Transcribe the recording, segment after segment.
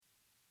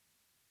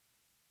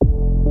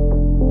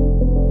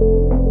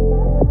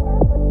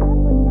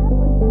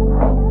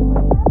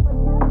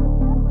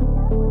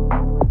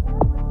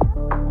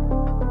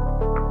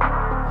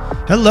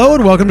Hello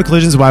and welcome to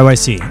Collisions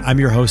YYC. I'm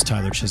your host,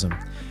 Tyler Chisholm.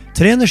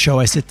 Today on the show,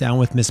 I sit down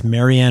with Miss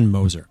Marianne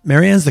Moser.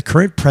 Marianne's the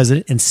current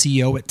president and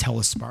CEO at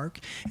TELUS Spark,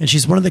 and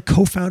she's one of the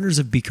co-founders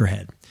of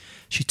Beakerhead.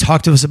 She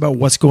talked to us about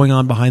what's going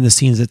on behind the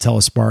scenes at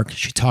TELUS Spark.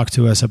 She talked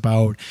to us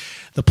about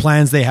the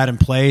plans they had in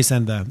place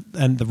and the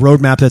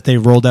roadmap that they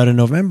rolled out in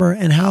November,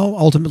 and how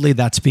ultimately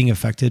that's being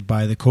affected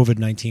by the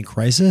COVID-19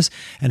 crisis,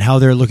 and how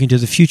they're looking to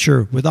the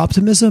future with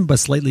optimism, but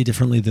slightly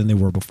differently than they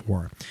were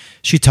before.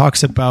 She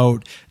talks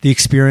about the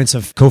experience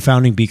of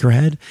co-founding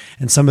Beakerhead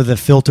and some of the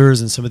filters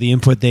and some of the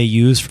input they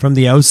use from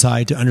the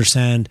outside to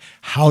understand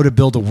how to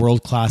build a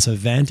world-class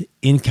event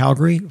in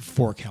Calgary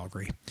for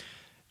Calgary.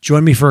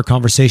 Join me for a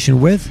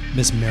conversation with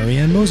Miss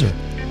Marianne Moser.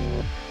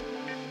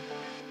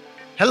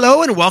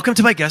 Hello and welcome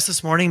to my guest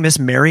this morning, Miss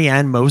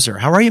Marianne Moser.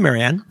 How are you,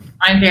 Marianne?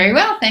 I'm very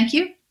well, thank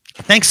you.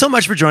 Thanks so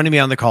much for joining me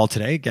on the call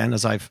today. Again,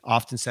 as I've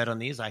often said on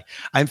these, I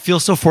feel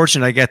so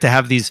fortunate I get to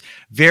have these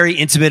very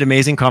intimate,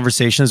 amazing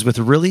conversations with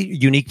really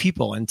unique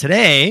people. And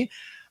today,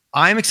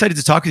 I'm excited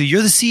to talk with you.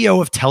 You're the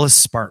CEO of TELUS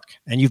Spark,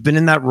 and you've been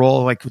in that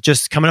role like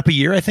just coming up a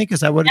year, I think. Is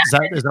that what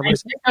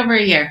it's over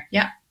a year?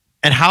 Yeah.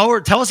 And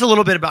tell us a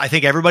little bit about, I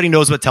think everybody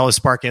knows what TELUS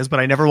Spark is, but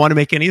I never want to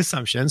make any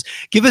assumptions.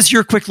 Give us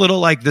your quick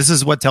little, this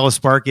is what TELUS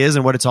Spark is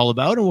and what it's all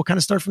about, and we'll kind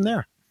of start from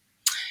there.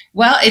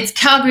 Well, it's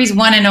Calgary's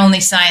one and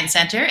only science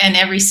center, and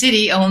every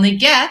city only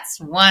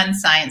gets one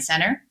science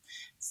center.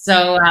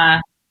 So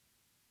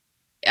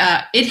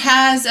it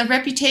has a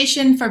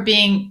reputation for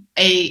being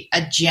a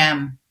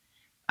gem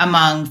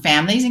among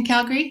families in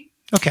Calgary.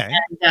 Okay.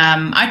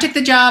 And I took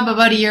the job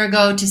about a year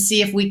ago to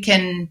see if we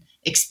can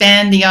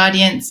expand the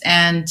audience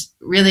and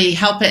really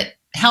help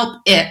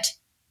it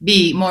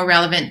be more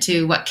relevant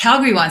to what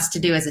Calgary wants to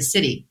do as a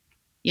city.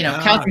 You know,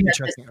 Calgary has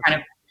this kind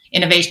of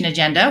innovation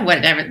agenda,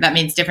 whatever that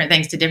means, different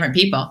things to different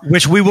people.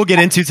 Which we will get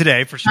into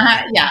today for sure.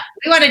 Yeah,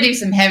 we want to do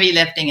some heavy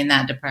lifting in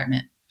that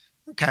department.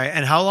 Okay.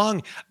 And how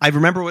long, I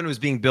remember when it was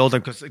being built,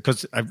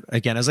 because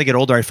again, as I get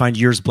older, I find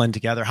years blend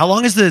together. How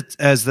long has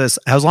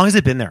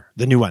it been there,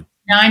 the new one?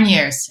 9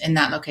 years in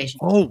that location.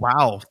 Oh,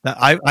 wow.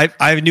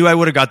 I knew I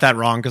would have got that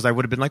wrong because I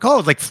would have been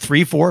like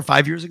 3, 4,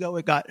 5 years ago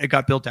it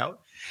got built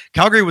out.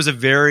 Calgary was a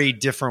very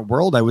different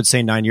world, I would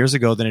say 9 years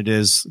ago than it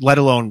is, let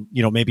alone,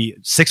 maybe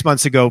 6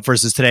 months ago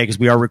versus today, because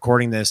we are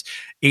recording this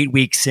 8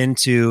 weeks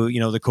into,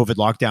 the COVID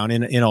lockdown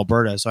in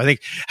Alberta. So I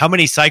think, how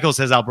many cycles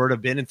has Alberta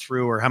been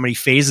through, or how many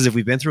phases have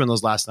we been through in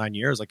those last 9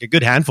 years? Like a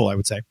good handful, I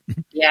would say.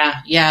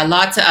 Yeah.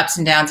 Lots of ups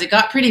and downs. It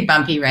got pretty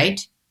bumpy, right?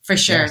 For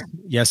sure.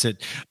 Yes,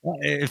 it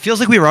feels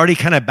like we were already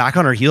kind of back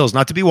on our heels,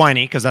 not to be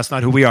whiny, because that's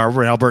not who we are.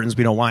 We're Albertans,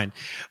 we don't whine.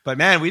 But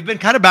man, we've been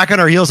kind of back on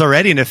our heels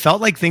already, and it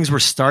felt like things were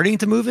starting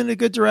to move in a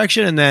good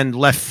direction, and then the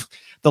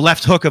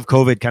left hook of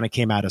COVID kind of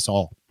came at us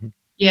all.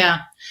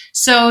 Yeah.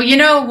 So,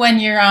 when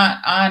you're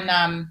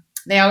on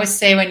they always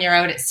say when you're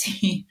out at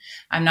sea,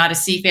 I'm not a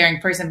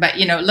seafaring person, but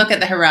look at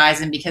the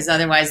horizon, because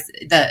otherwise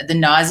the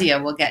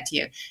nausea will get to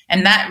you.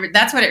 And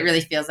that's what it really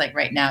feels like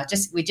right now.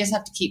 We just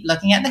have to keep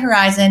looking at the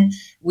horizon.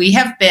 We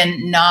have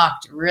been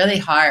knocked really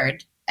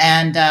hard.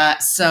 And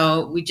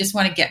so we just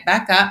want to get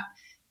back up,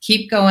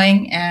 keep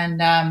going,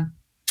 and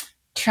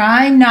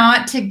try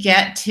not to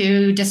get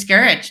too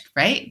discouraged,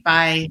 right?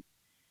 By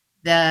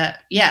the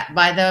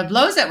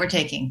blows that we're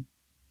taking.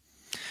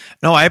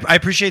 No, I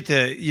appreciate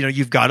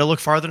you've got to look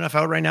farther enough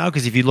out right now,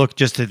 because if you look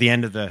just to the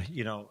end of the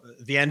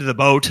end of the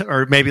boat,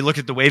 or maybe look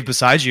at the wave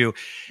beside you,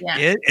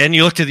 and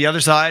you look to the other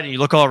side and you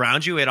look all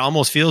around you, it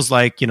almost feels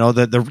like,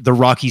 the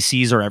rocky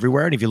seas are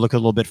everywhere. And if you look a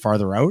little bit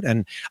farther out,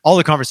 and all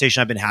the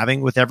conversation I've been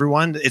having with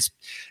everyone, it's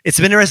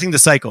been interesting, the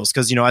cycles,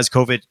 because, as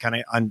COVID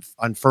kind of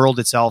unfurled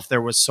itself,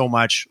 there was so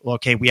much,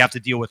 okay, we have to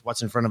deal with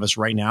what's in front of us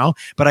right now.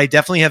 But I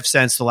definitely have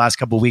sensed the last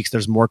couple of weeks,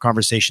 there's more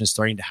conversations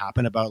starting to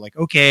happen about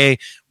okay,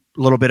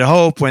 a little bit of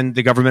hope when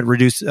the government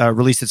released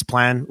its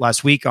plan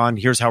last week on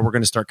here's how we're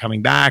going to start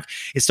coming back.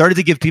 It started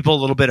to give people a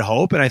little bit of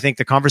hope. And I think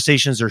the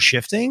conversations are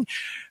shifting,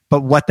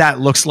 but what that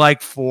looks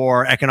like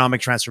for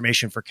economic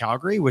transformation for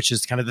Calgary, which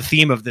is kind of the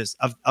theme of this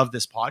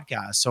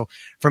podcast. So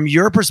from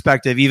your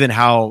perspective, even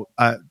how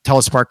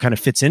TELUS Spark kind of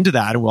fits into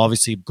that, and we'll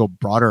obviously go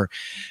broader.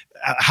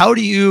 How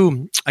do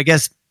you,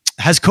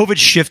 has COVID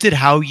shifted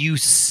how you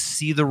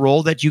see the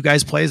role that you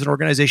guys play as an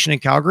organization in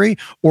Calgary,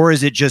 or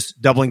is it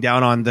just doubling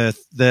down on the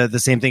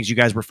same things you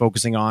guys were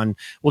focusing on?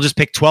 We'll just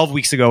pick 12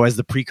 weeks ago as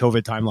the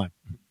pre-COVID timeline.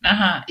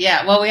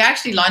 Yeah. Well, we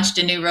actually launched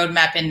a new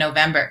roadmap in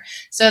November.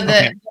 So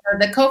the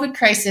COVID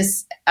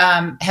crisis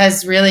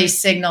has really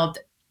signaled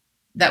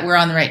that we're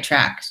on the right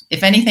track.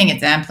 If anything,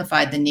 it's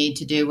amplified the need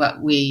to do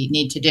what we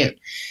need to do.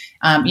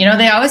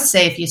 They always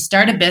say if you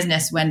start a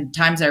business when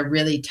times are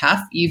really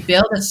tough, you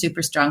build a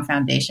super strong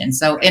foundation.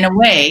 So in a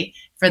way,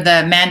 for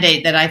the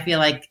mandate that I feel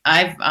like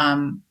I've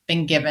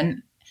been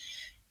given,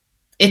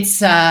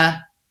 it's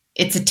a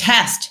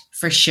test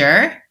for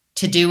sure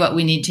to do what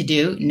we need to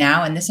do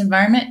now in this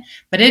environment.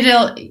 But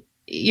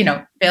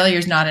failure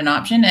is not an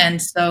option,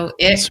 and so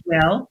it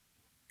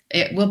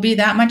will be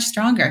that much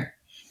stronger.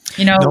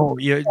 No,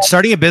 you're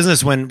starting a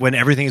business when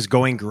everything is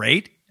going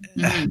great.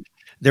 Mm-hmm.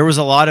 there was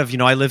a lot of,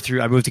 I moved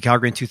to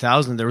Calgary in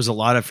 2000. There was a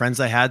lot of friends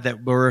I had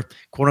that were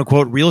quote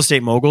unquote real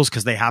estate moguls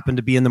because they happened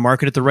to be in the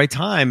market at the right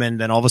time. And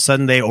then all of a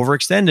sudden they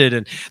overextended.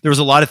 And there was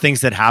a lot of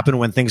things that happen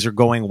when things are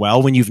going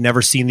well, when you've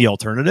never seen the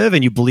alternative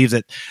and you believe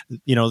that,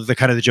 the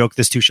kind of the joke,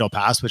 this too shall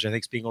pass, which I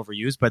think is being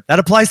overused, but that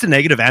applies to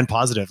negative and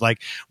positive.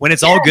 Like when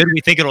it's all good,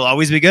 we think it'll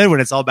always be good. When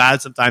it's all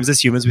bad, sometimes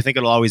as humans, we think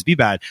it'll always be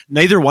bad.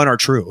 Neither one are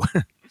true.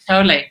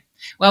 Totally.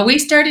 Well, we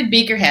started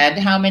Beakerhead.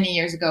 How many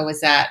years ago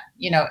was that?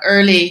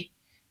 Early.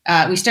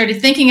 We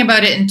started thinking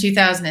about it in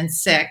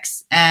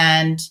 2006,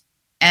 and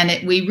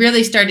we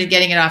really started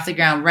getting it off the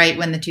ground right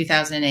when the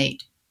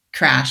 2008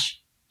 crash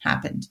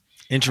happened.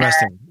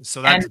 Interesting.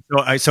 So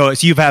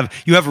you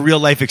have real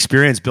life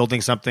experience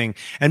building something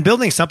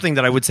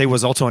that I would say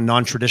was also a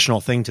non-traditional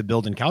thing to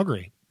build in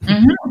Calgary.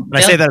 Mm-hmm.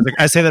 I say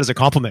that as a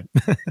compliment.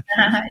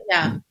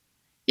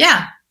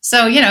 Yeah.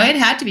 So, it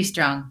had to be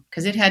strong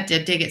because it had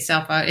to dig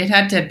itself out. It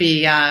had to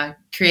be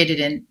created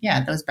in,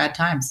 those bad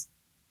times.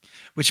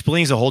 Which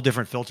brings a whole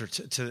different filter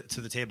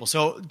to the table.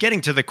 So getting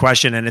to the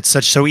question, and it's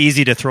so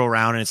easy to throw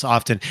around, and it's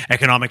often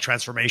economic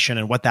transformation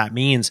and what that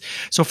means.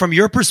 So from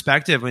your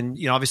perspective, and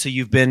obviously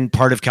you've been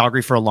part of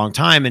Calgary for a long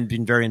time and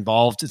been very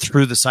involved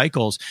through the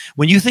cycles.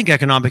 When you think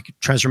economic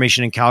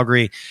transformation in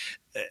Calgary,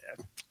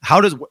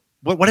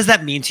 what does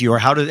that mean to you, or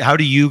how do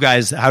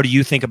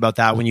you think about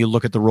that when you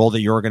look at the role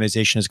that your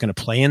organization is going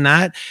to play in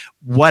that?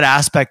 What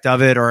aspect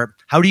of it, or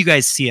how do you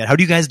guys see it? How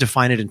do you guys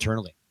define it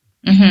internally?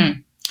 Mm-hmm.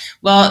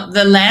 Well,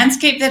 the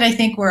landscape that I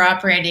think we're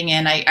operating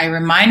in, I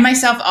remind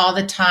myself all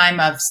the time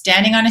of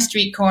standing on a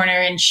street corner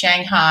in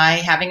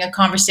Shanghai, having a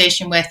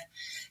conversation with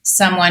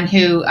someone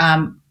who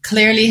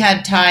clearly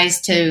had ties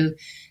to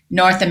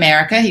North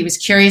America. He was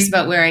curious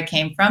about where I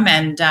came from.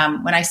 And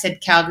when I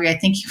said Calgary, I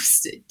think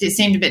he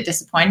seemed a bit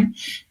disappointed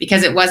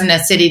because it wasn't a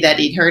city that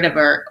he'd heard of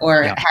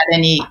or had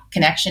any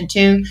connection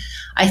to.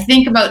 I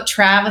think about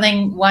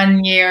traveling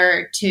one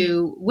year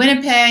to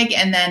Winnipeg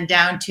and then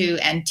down to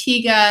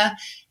Antigua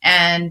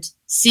and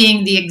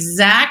seeing the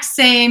exact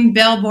same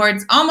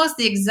billboards, almost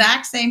the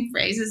exact same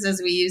phrases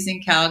as we use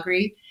in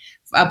Calgary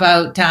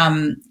about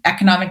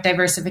economic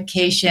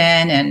diversification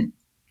and,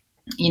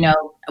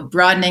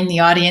 broadening the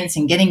audience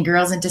and getting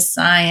girls into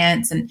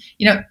science. And,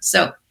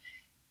 so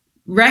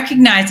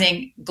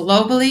recognizing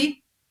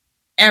globally,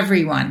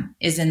 everyone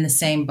is in the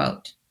same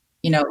boat.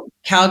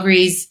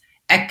 Calgary's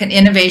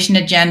innovation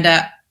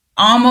agenda,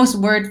 almost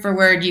word for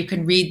word, you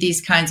can read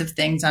these kinds of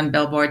things on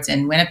billboards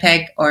in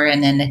Winnipeg or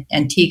in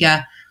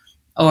Antigua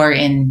or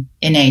in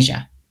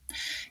Asia.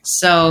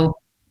 So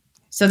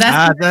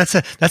that's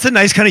a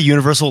nice kind of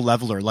universal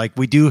leveler. Like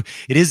it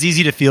is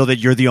easy to feel that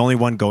you're the only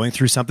one going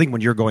through something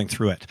when you're going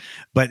through it,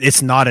 but this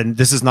is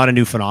not a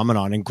new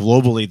phenomenon. And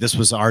globally, this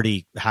was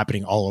already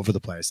happening all over the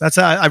place.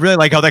 I really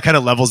like how that kind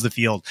of levels the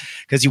field,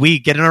 because we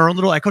get in our own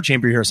little echo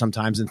chamber here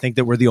sometimes and think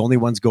that we're the only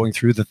ones going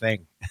through the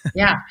thing.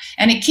 Yeah.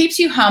 And it keeps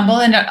you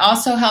humble, and it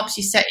also helps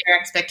you set your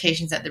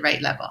expectations at the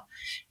right level.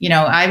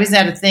 I was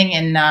at a thing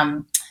in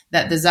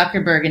that the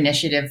Zuckerberg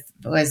Initiative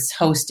was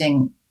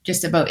hosting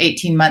just about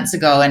 18 months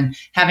ago, and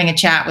having a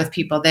chat with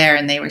people there.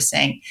 And they were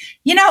saying,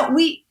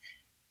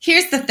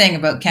 here's the thing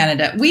about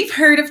Canada. We've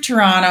heard of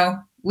Toronto.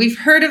 We've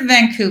heard of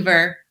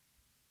Vancouver.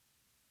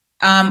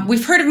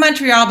 We've heard of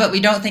Montreal, but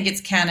we don't think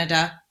it's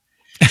Canada.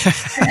 And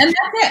that's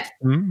it.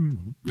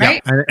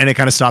 Right. Yeah. And it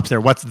kind of stops there.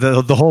 What's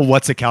the whole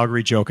 "what's a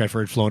Calgary" joke I've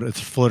heard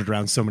floated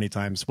around so many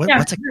times.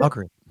 What's a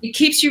Calgary? It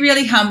keeps you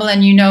really humble,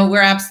 and we're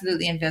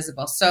absolutely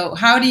invisible. So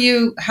how do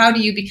you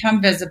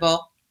become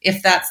visible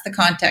if that's the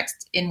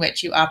context in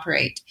which you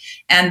operate?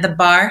 And the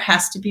bar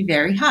has to be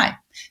very high.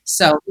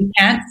 So we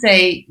can't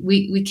say,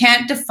 we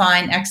can't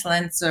define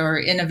excellence or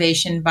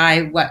innovation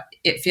by what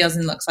it feels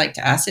and looks like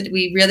to us.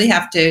 We really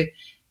have to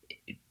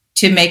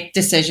make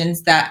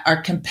decisions that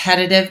are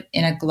competitive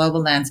in a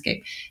global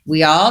landscape.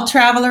 We all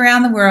travel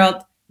around the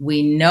world.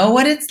 We know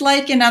what it's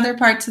like in other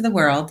parts of the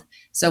world.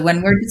 So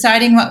when we're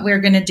deciding what we're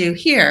going to do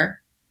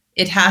here,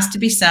 it has to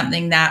be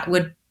something that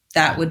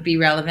would be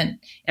relevant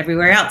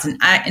everywhere else.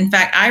 And in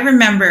fact, I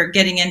remember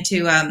getting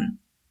into,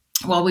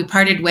 we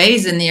parted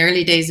ways in the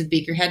early days of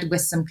Beakerhead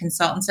with some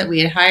consultants that we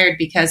had hired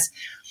because,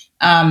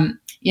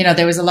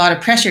 there was a lot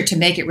of pressure to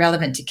make it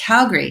relevant to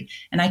Calgary.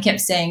 And I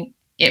kept saying,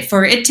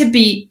 for it to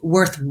be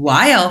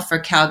worthwhile for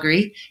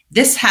Calgary,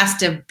 this has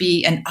to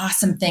be an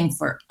awesome thing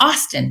for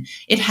Austin.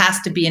 It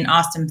has to be an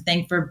awesome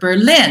thing for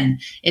Berlin.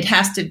 It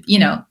has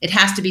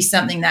to be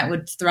something that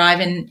would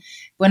thrive in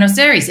Buenos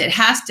Aires. It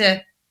has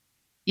to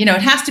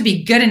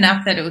be good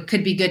enough that it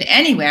could be good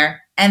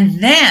anywhere,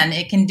 and then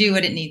it can do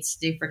what it needs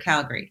to do for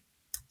Calgary.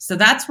 So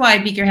that's why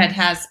Beakerhead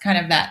has kind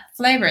of that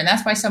flavor, and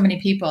that's why so many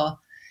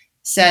people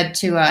said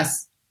to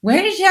us,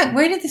 "Where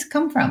did this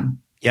come from?"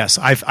 Yes,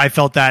 I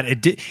felt that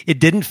it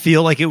didn't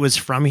feel like it was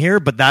from here,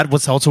 but that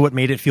was also what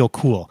made it feel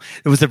cool.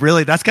 It was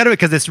that's kind of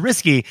because it's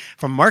risky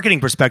from a marketing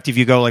perspective.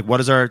 You go like, what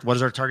does our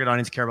target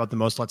audience care about the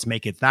most? Let's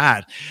make it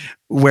that.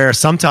 where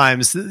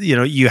sometimes,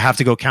 you have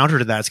to go counter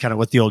to that. It's kind of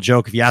what the old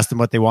joke, if you asked them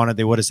what they wanted,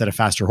 they would have said a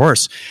faster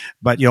horse.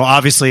 But,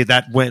 obviously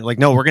that went like,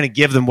 no, we're going to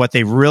give them what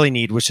they really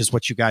need, which is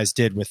what you guys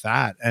did with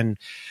that. And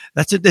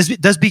that's it.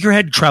 Does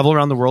Beakerhead travel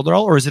around the world at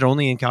all, or is it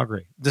only in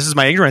Calgary? This is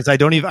my ignorance. I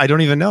don't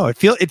even know. It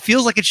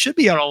feels like it should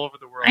be out all over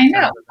the world. I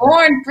know.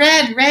 Born,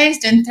 bred,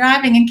 raised, and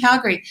thriving in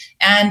Calgary.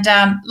 And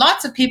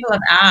lots of people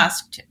have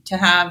asked to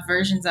have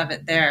versions of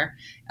it there.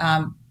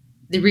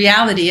 The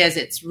reality is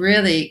it's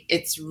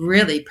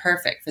really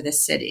perfect for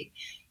this city.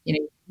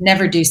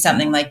 Never do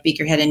something like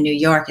Beakerhead in New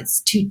York. It's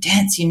too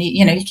dense. You need,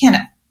 you can't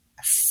have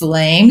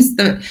flames.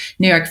 The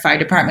New York Fire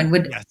Department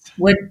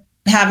would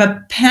have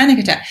a panic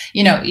attack.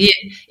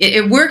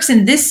 It works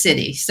in this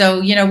city. So,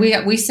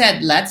 we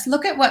said, let's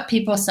look at what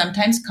people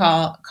sometimes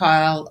call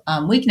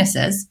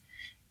weaknesses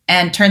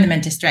and turn them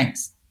into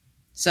strengths.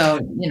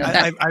 So,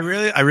 I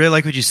really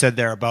like what you said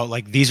there about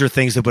like, these are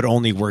things that would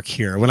only work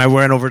here. When I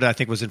went over to, I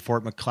think it was in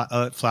Fort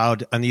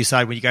Macleod on the east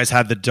side, when you guys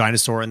had the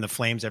dinosaur and the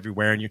flames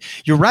everywhere, and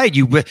you're right.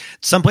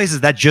 Some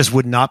places that just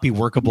would not be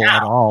workable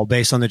at all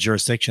based on the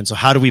jurisdiction. So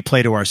how do we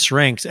play to our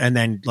strengths and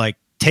then like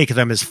take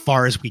them as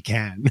far as we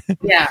can?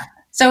 Yeah.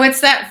 So it's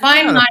that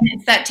fine line.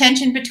 It's that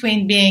tension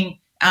between being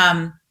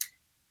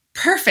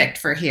perfect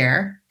for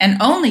here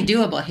and only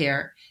doable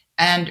here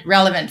and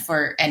relevant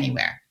for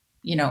anywhere.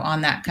 On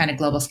that kind of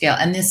global scale.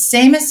 And the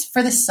same is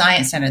for the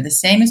Science Center. The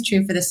same is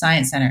true for the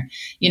Science Center.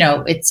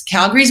 It's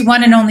Calgary's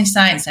one and only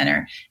Science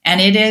Center.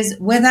 And it is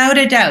without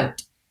a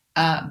doubt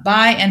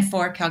by and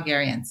for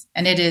Calgarians.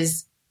 And it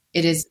is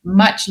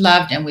much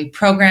loved. And we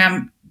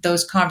program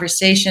those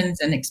conversations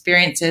and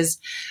experiences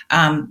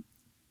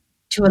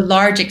to a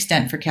large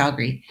extent for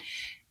Calgary.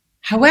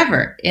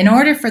 However, in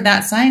order for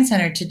that Science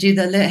Center to do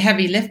the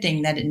heavy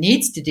lifting that it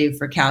needs to do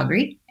for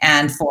Calgary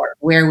and for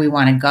where we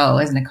want to go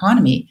as an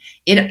economy,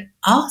 it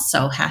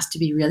also has to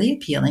be really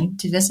appealing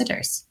to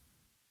visitors.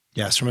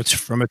 Yes,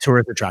 from a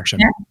tourist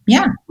attraction.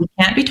 Yeah, we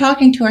can't be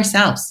talking to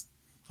ourselves.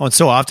 Oh, and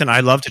so often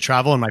I love to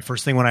travel, and my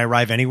first thing when I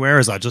arrive anywhere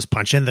is I'll just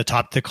punch in the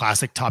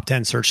classic top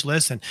 10 search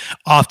list. And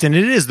often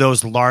it is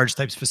those large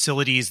types of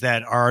facilities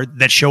that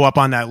show up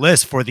on that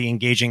list for the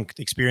engaging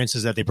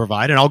experiences that they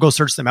provide. And I'll go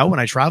search them out when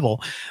I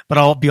travel. But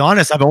I'll be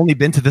honest, I've only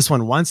been to this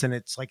one once, and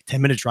it's like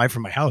 10-minute drive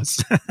from my house.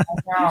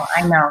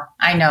 I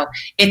know.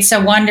 It's a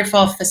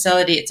wonderful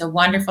facility. It's a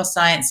wonderful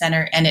science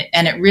center, and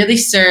it really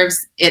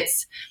serves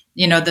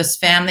those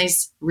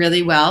families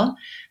really well.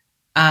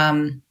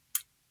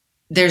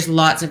 There's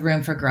lots of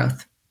room for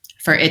growth,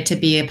 for it to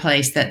be a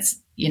place that's,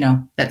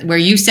 that where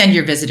you send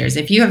your visitors.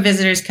 If you have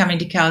visitors coming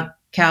to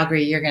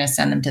Calgary, you're going to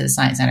send them to the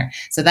Science Center.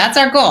 So that's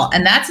our goal,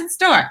 and that's in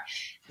store.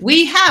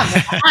 We have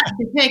had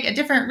to take a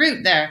different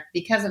route there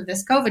because of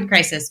this COVID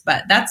crisis,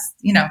 but that's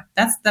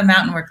the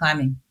mountain we're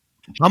climbing.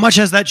 How much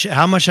has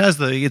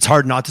it's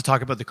hard not to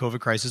talk about the COVID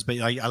crisis, but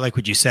I like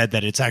what you said,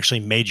 that it's actually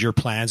made your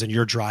plans and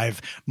your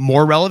drive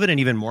more relevant and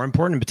even more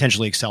important and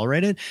potentially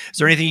accelerated. Is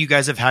there anything you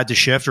guys have had to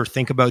shift or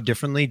think about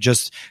differently,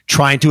 just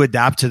trying to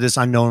adapt to this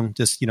unknown,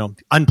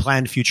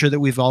 unplanned future that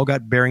we've all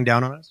got bearing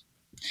down on us?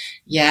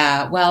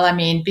 Yeah. Well, I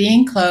mean,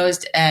 being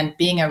closed and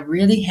being a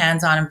really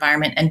hands-on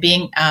environment and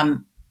being,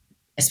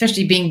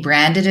 especially being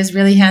branded as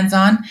really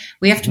hands-on,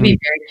 we have to be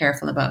very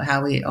careful about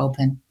how we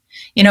open.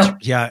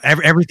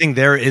 Everything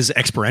there is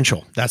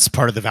experiential. That's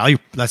part of the value.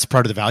 That's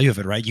part of the value of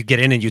it, right? You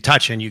get in and you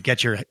touch and you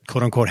get your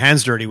quote unquote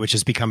hands dirty, which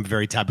has become a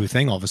very taboo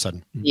thing all of a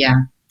sudden.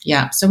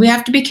 Yeah. So we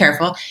have to be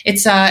careful.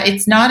 It's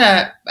not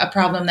a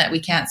problem that we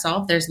can't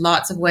solve. There's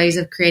lots of ways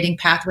of creating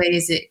pathway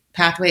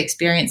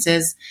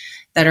experiences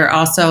that are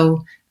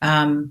also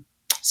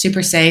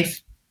super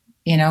safe,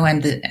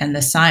 and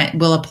the science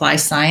will apply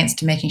science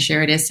to making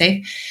sure it is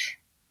safe.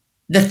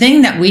 The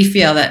thing that we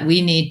feel that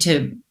we need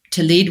to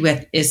lead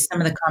with is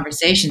some of the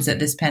conversations that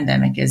this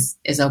pandemic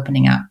is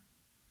opening up.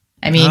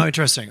 I mean,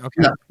 interesting.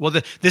 Okay. Yeah. Well,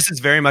 this has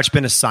very much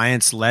been a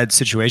science-led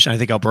situation. I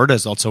think Alberta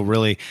is also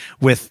really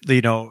with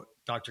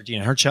Dr.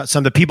 Deena Hirtshot,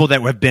 some of the people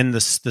that have been the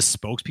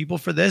spokespeople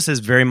for this has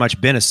very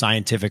much been a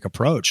scientific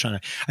approach. And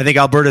I think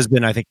Alberta has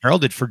been,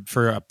 heralded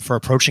for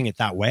approaching it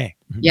that way.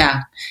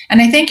 Yeah.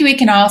 And I think we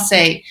can all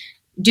say,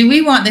 do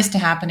we want this to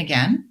happen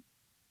again?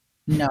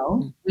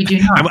 No, we do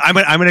not. I'm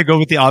going to go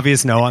with the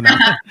obvious no on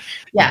that.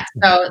 Yeah.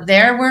 So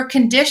there were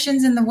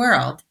conditions in the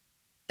world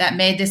that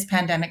made this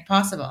pandemic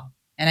possible.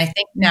 And I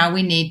think now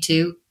we need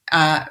to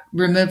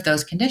remove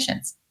those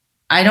conditions.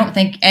 I don't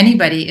think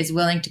anybody is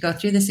willing to go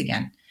through this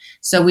again.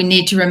 So we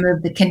need to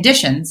remove the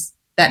conditions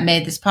that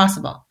made this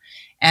possible.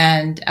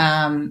 And,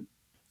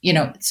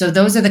 so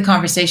those are the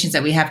conversations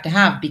that we have to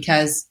have,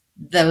 because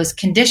those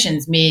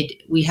conditions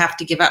we have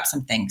to give up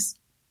some things,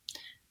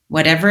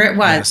 whatever it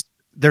was. Yes.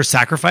 There's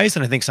sacrifice.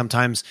 And I think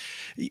sometimes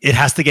it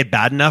has to get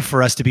bad enough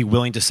for us to be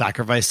willing to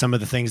sacrifice some of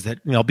the things that,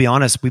 I'll be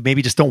honest, we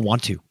maybe just don't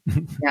want to.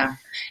 Yeah.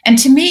 And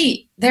to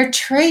me, they're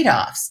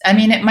trade-offs. I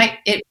mean, it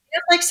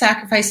feels like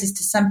sacrifices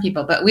to some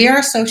people, but we are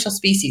a social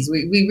species.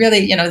 We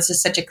really, this is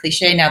such a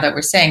cliche now that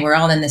we're saying we're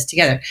all in this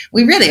together.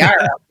 We really are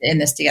in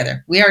this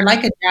together. We are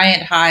like a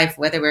giant hive,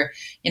 whether we're,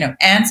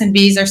 ants and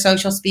bees are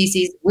social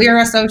species. We are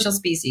a social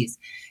species.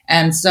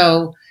 And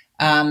so,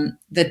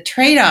 the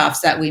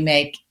trade-offs that we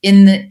make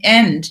in the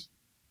end,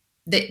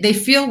 they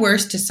feel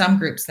worse to some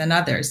groups than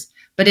others,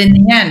 but in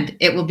the end,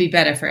 it will be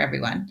better for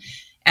everyone.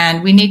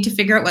 And we need to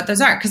figure out what those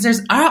are, because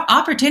there's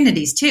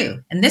opportunities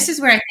too. And this is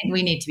where I think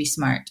we need to be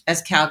smart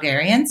as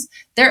Calgarians.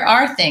 There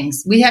are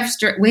things we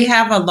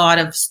have a lot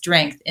of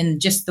strength in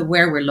just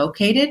where we're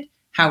located,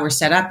 how we're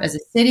set up as a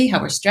city,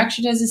 how we're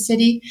structured as a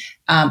city,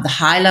 the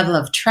high level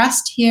of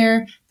trust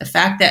here, the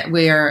fact that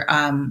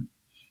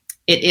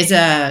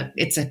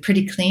it's a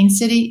pretty clean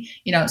city,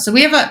 so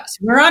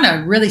we're on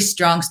a really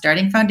strong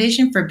starting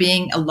foundation for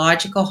being a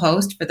logical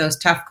host for those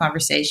tough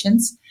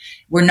conversations.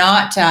 We're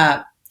not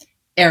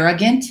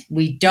arrogant.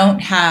 We don't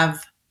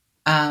have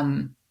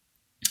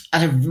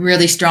a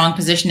really strong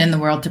position in the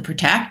world to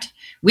protect.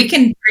 We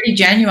can pretty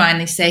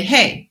genuinely say,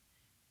 hey,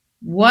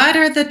 what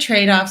are the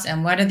trade-offs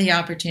and what are the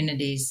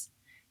opportunities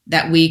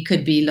that we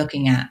could be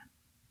looking at?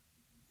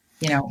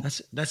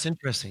 That's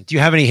interesting. Do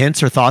you have any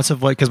hints or thoughts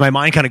of what? Because my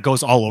mind kind of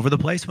goes all over the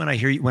place when I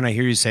hear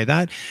you say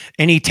that.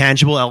 Any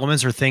tangible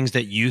elements or things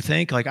that you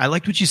think? Like, I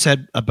liked what you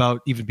said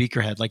about even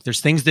Beakerhead. Like, there's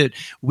things that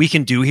we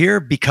can do here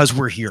because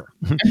we're here.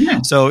 Mm-hmm.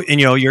 So, and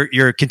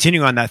you're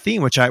continuing on that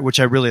theme, which I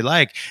really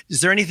like.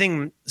 Is there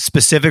anything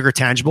specific or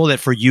tangible that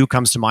for you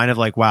comes to mind of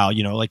like, wow,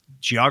 like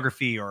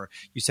geography, or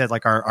you said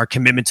like our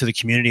commitment to the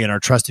community and our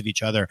trust of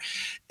each other?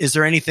 Is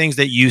there any things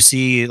that you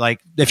see,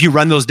 like if you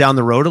run those down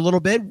the road a little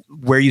bit,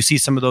 where you see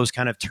some of those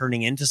kind of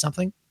turning into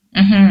something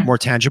more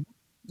tangible?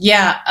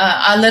 Yeah,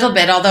 a little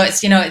bit. Although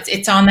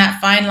it's on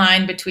that fine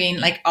line between,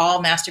 like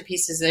all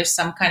masterpieces, there's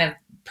some kind of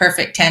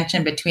perfect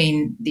tension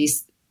between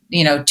these,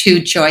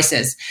 two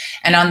choices.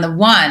 And on the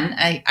one,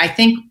 I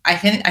think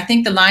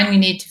the line we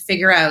need to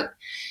figure out,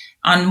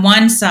 on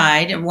one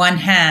side, one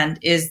hand,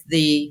 is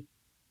the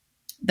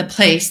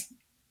place,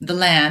 the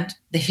land,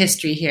 the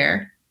history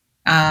here,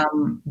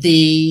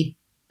 the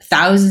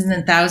thousands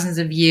and thousands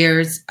of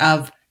years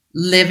of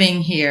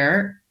living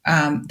here,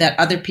 that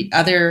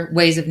other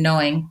ways of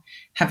knowing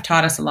have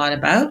taught us a lot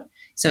about.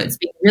 So it's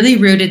being really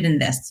rooted in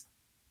this.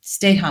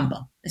 Stay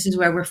humble. This is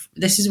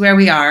where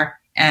we are.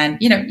 And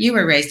you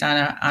were raised on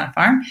a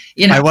farm.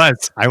 I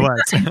was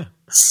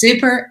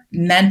super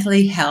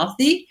mentally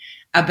healthy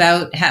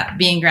about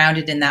being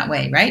grounded in that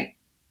way, right?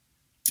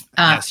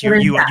 Yes,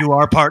 you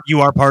are part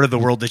of the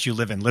world that you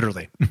live in,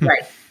 literally.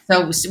 Right.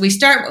 So we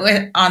start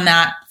on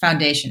that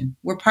foundation.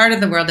 We're part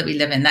of the world that we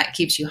live in. That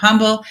keeps you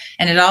humble,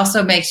 and it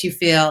also makes you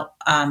feel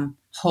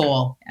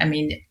whole. I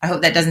mean, I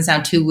hope that doesn't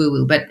sound too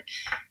woo-woo, but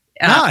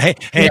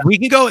hey, we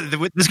can go.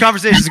 This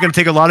conversation is going to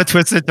take a lot of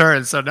twists and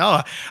turns. So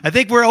no, I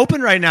think we're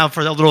open right now for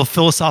a little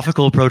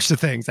philosophical approach to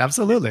things.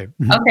 Absolutely.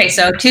 Okay,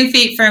 so 2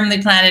 feet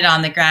firmly planted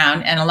on the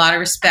ground, and a lot of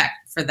respect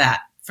for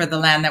that, for the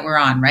land that we're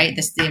on. Right,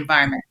 this is the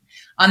environment.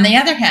 On the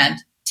other hand,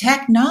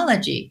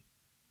 technology.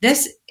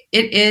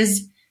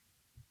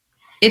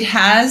 It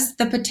has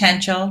the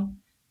potential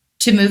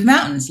to move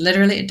mountains.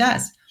 Literally, it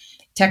does.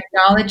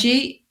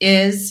 Technology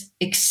is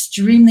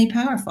extremely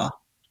powerful.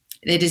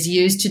 It is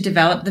used to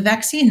develop the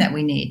vaccine that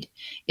we need.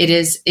 It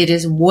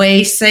is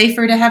way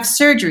safer to have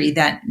surgery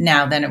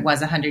now than it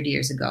was 100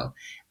 years ago.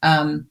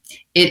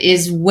 It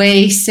is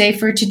way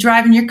safer to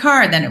drive in your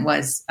car than it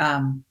was.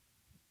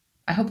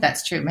 I hope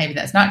that's true. Maybe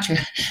that's not true.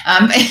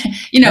 I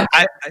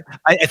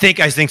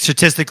think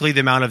statistically, the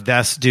amount of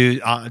deaths due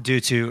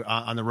to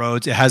on the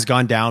roads, it has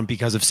gone down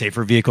because of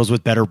safer vehicles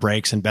with better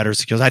brakes and better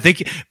security. I think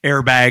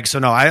airbags. So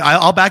no,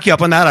 I'll back you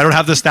up on that. I don't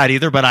have the stat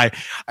either, but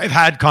I've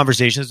had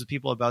conversations with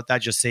people about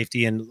that, just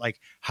safety, and like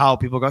how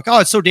people go, oh,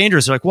 it's so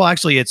dangerous. They're like, well,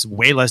 actually, it's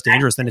way less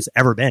dangerous than it's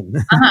ever been.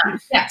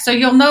 Yeah. So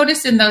you'll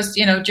notice in those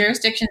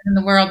jurisdictions in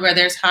the world where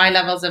there's high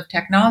levels of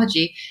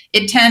technology,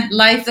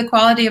 the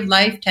quality of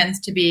life tends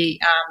to be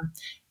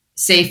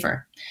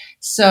safer.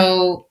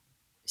 So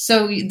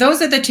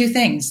those are the two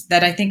things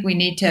that I think we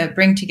need to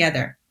bring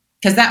together,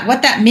 because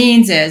what that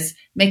means is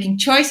making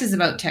choices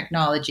about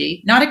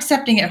technology, not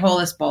accepting it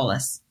holus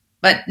bolus,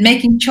 but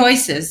making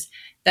choices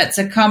that's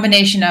a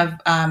combination of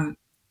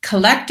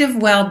collective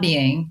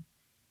well-being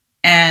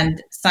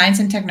and science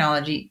and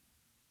technology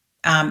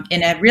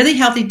in a really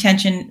healthy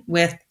tension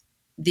with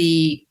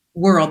the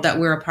world that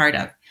we're a part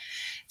of.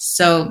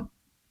 So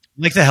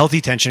like the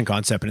healthy tension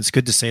concept. And it's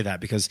good to say that,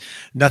 because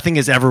nothing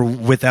is ever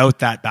without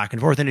that back and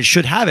forth, and it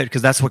should have it,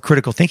 because that's what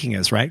critical thinking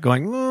is, right?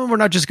 Going, we're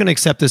not just going to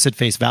accept this at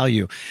face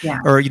value. Yeah.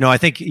 Or, I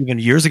think even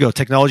years ago,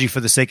 technology for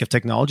the sake of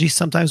technology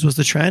sometimes was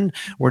the trend,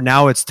 where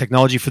now it's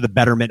technology for the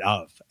betterment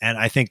of. And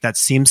I think that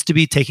seems to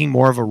be taking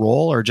more of a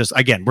role, or just,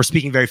 again, we're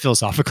speaking very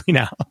philosophically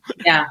now.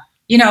 Yeah.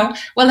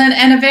 Well,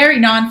 and a very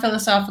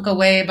non-philosophical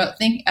way of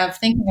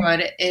thinking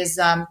about it is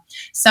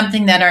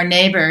something that our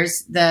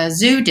neighbors, the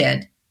zoo,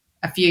 did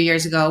a few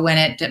years ago when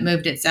it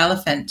moved its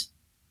elephant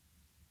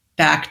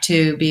back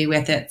to be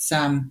with its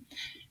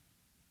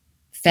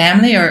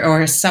family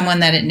or someone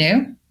that it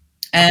knew.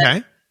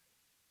 And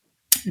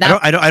okay.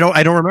 I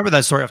don't remember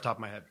that story off the top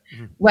of my head.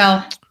 Mm-hmm.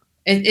 Well,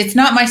 it's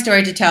not my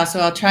story to tell, so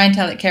I'll try and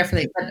tell it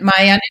carefully. But my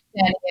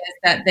understanding is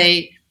that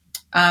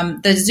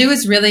the zoo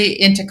is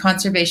really into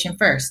conservation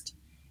first.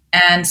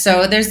 And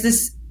so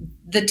there's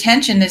the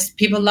tension is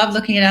people love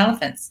looking at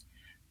elephants.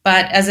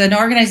 But as an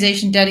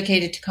organization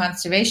dedicated to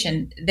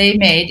conservation, they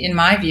made, in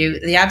my view,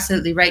 the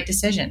absolutely right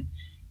decision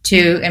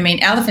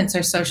elephants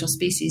are social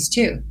species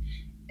too.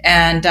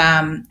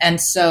 And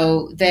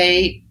so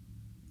they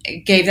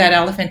gave that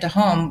elephant a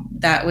home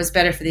that was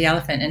better for the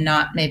elephant and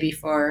not maybe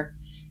for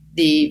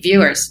the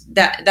viewers.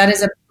 That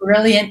is a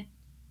brilliant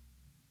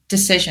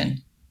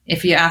decision,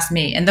 if you ask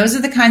me. And those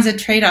are the kinds of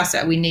trade-offs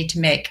that we need to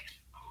make.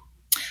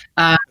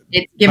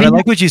 But I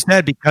like what you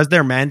said, because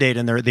their mandate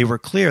and they were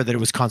clear that it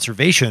was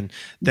conservation,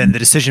 then the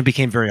decision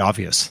became very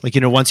obvious. Like,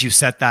 once you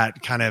set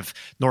that kind of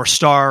North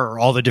Star, or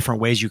all the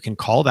different ways you can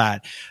call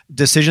that,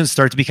 decisions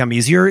start to become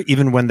easier,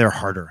 even when they're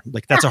harder.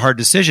 Like, that's a hard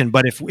decision.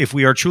 But if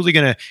we are truly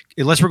going to,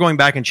 unless we're going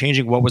back and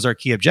changing what was our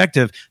key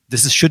objective,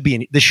 this should be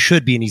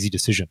an easy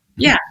decision.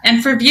 Yeah.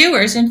 And for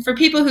viewers and for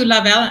people who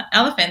love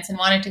elephants and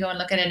wanted to go and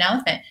look at an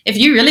elephant, if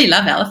you really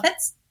love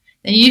elephants,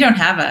 then you don't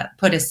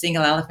put a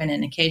single elephant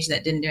in a cage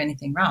that didn't do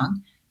anything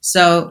wrong.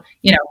 So,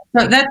 those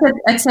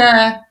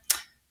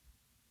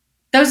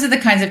are the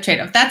kinds of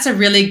trade-offs. That's a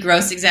really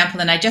gross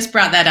example. And I just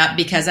brought that up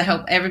because I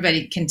hope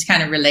everybody can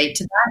kind of relate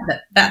to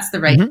that that's the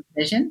right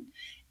decision.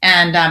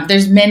 And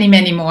there's many,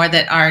 many more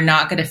that are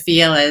not going to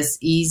feel as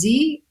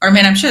easy. Or,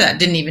 I'm sure that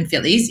didn't even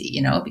feel easy,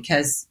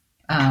 because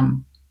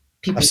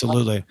people.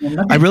 Absolutely.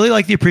 I really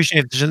like the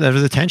appreciation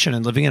of the tension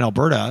and living in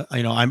Alberta.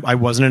 I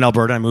wasn't in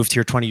Alberta. I moved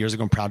here 20 years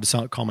ago. I'm proud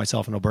to call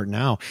myself an Albertan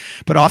now.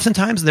 But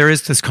oftentimes there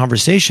is this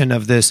conversation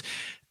of this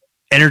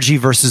energy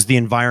versus the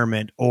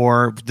environment,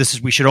 or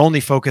we should only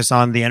focus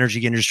on the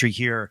energy industry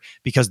here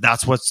because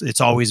that's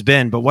it's always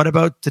been. But what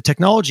about the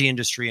technology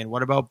industry, and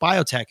what about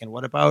biotech, and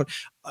what about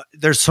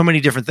there's so many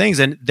different things,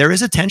 and there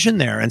is a tension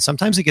there, and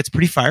sometimes it gets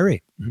pretty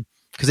fiery.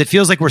 Because it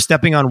feels like we're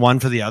stepping on one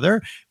for the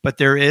other, but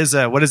there is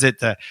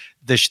the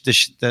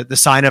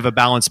sign of a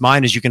balanced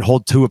mind is you can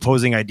hold two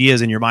opposing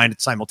ideas in your mind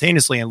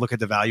simultaneously and look at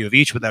the value of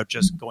each without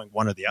just going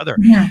one or the other.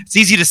 Yeah. It's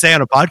easy to say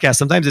on a podcast.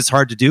 Sometimes it's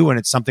hard to do when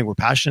it's something we're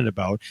passionate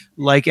about,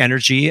 like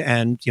energy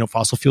and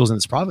fossil fuels in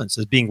this province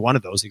as being one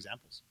of those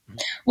examples.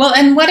 Well,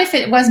 and what if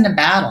it wasn't a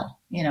battle?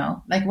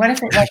 Like what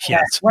if it was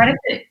yes.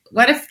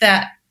 What if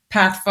that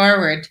path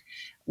forward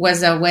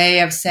was a way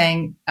of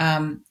saying,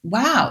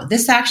 wow,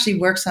 this actually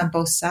works on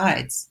both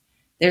sides.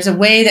 There's a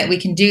way that we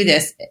can do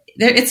this.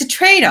 It's a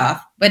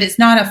trade-off, but it's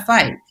not a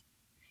fight.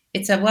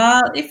 It's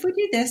if we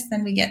do this,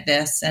 then we get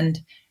this. And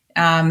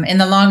in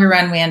the longer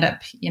run, we end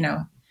up,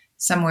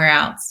 somewhere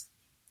else.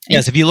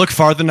 Yes, if you look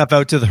farther enough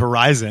out to the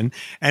horizon,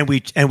 and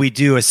we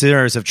do a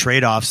series of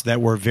trade-offs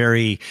that were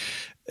very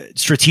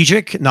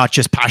strategic, not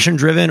just passion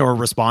driven or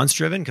response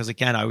driven. Because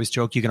again, I always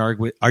joke you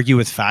can argue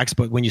with facts,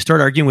 but when you start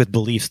arguing with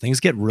beliefs,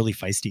 things get really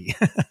feisty.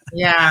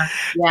 Yeah.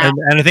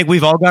 And I think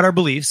we've all got our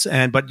beliefs,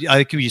 but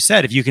like you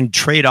said, if you can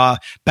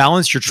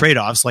balance your trade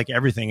offs, like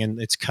everything,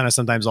 and it's kind of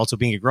sometimes also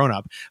being a grown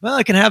up. Well,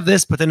 I can have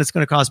this, but then it's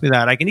going to cost me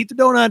that. I can eat the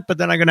donut, but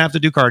then I'm going to have to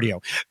do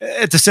cardio.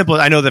 It's a simple.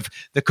 I know that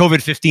the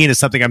COVID-15 is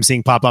something I'm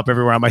seeing pop up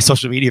everywhere on my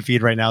social media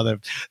feed right now.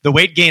 The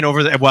weight gain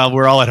while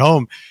we're all at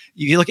home.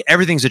 You look at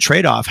everything's a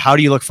trade-off. How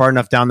do you look far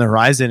enough down the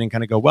horizon and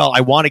kind of go, well,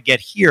 I want to get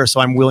here, so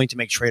I'm willing to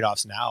make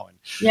trade-offs now. And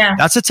yeah,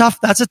 that's a tough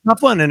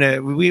one. And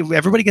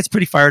everybody gets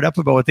pretty fired up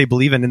about what they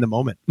believe in the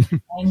moment.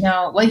 I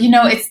know. Well,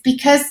 it's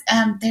because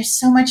there's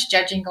so much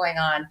judging going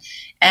on.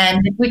 And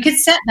if we could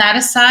set that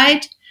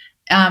aside,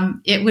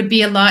 it would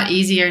be a lot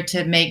easier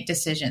to make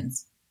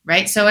decisions,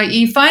 right? So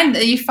you find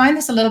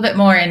this a little bit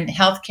more in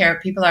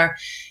healthcare. People are,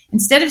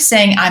 instead of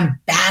saying, I'm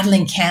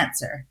battling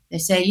cancer, they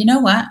say, you know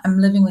what? I'm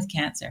living with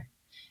cancer.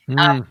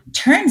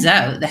 Turns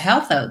out the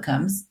health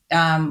outcomes,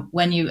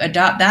 when you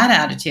adopt that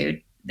attitude,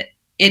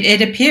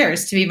 it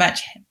appears to be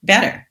much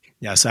better.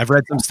 Yes, I've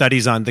read some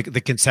studies on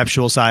the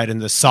conceptual side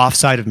and the soft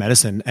side of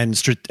medicine, and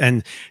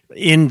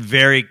in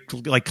very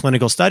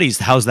clinical studies,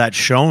 how's that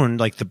shown?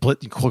 Like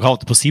we'll call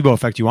it the placebo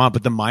effect you want,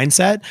 but the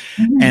mindset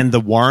and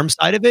the warm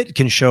side of it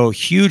can show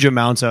huge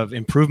amounts of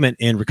improvement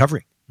in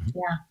recovery.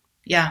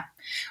 Yeah.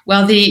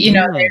 Well, we've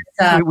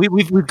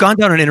gone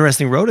down an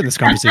interesting road in this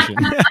conversation.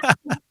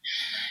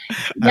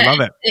 I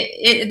love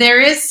it.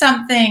 There is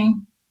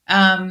something.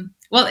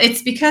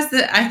 It's because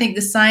I think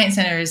the Science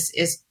Center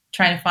is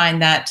trying to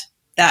find that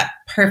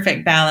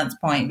perfect balance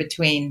point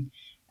between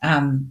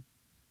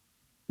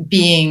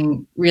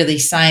being really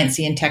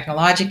sciencey and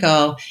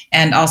technological,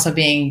 and also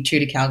being true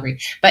to Calgary.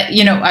 But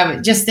I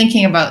was just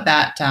thinking about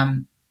that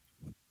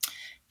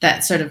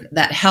sort of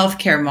that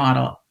healthcare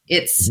model.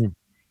 It's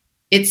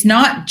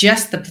not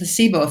just the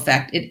placebo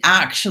effect; it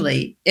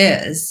actually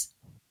is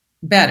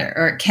better,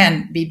 or it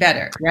can be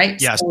better,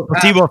 right? Yes, so,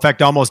 placebo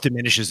effect almost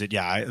diminishes it.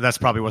 Yeah, that's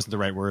probably wasn't the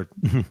right word.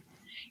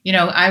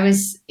 I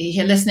was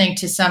listening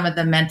to some of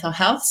the mental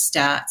health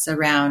stats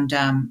around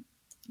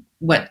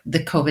what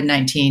the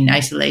COVID-19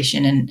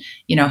 isolation and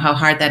how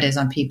hard that is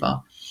on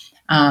people.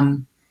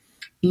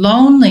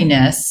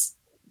 Loneliness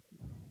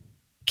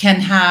can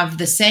have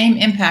the same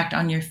impact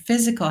on your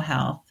physical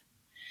health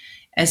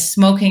as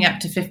smoking up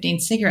to 15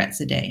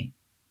 cigarettes a day.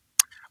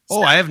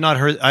 Oh, I have not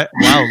heard.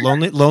 Wow,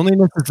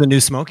 loneliness is the new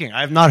smoking.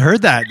 I have not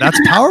heard that. That's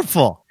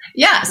powerful.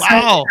 Yeah.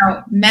 Wow.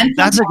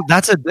 So,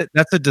 that's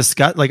a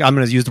disgust. Like, I'm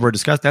going to use the word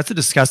disgust. That's a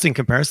disgusting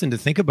comparison to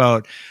think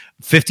about.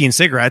 15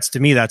 cigarettes to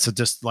me, that's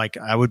just like,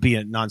 I would be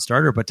a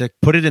non-starter. But to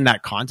put it in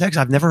that context,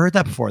 I've never heard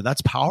that before.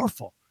 That's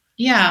powerful.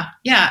 Yeah.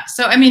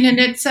 So I mean, and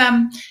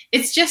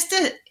it's just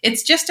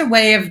a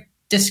way of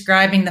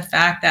describing the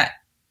fact that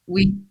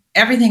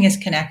everything is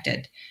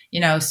connected.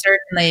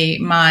 Certainly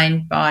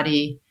mind,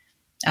 body,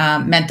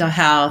 mental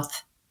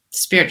health,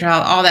 spiritual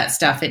health, all that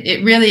stuff.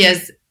 It really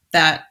is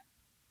that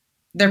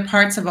they're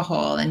parts of a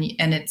whole, and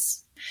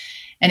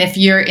if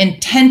you're in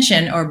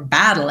tension or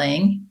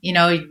battling,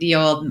 the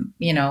old,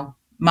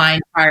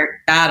 mind heart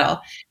battle.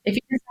 If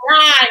you're just,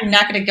 I'm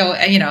not going to go,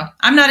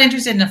 I'm not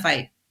interested in a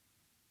fight.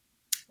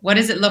 What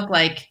does it look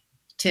like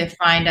to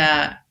find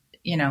a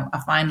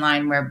fine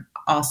line where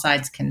all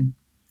sides can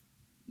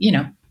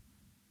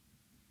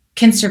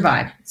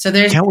survive? So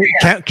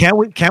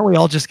can't we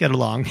all just get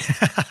along?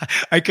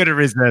 I couldn't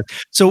resist.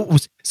 So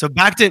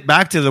back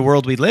to the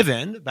world we live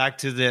in, back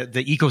to the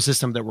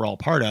ecosystem that we're all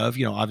part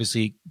of.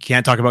 Obviously you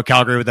can't talk about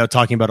Calgary without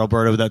talking about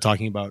Alberta, without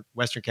talking about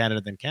Western Canada,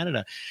 then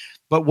Canada.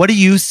 But what do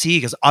you see?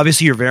 Because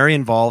obviously you're very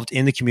involved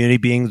in the community,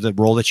 being the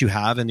role that you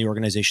have in the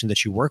organization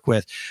that you work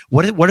with.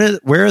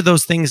 Where are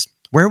those things?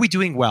 Where are we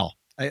doing well?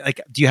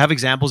 Do you have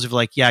examples of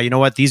like, yeah, you know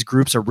what, these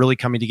groups are really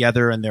coming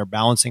together and they're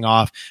balancing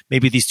off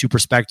maybe these two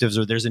perspectives,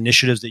 or there's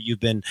initiatives that you've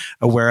been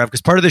aware of?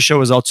 Because part of the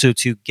show is also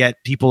to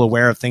get people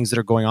aware of things that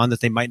are going on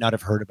that they might not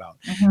have heard about.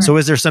 Mm-hmm. So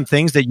is there some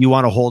things that you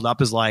want to hold up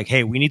as like,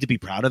 hey, we need to be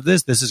proud of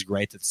this. This is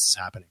great that this is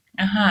happening.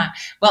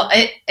 Well,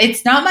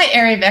 it's not my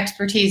area of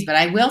expertise, but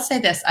I will say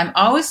this. I'm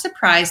always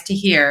surprised to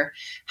hear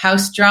how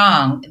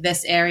strong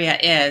this area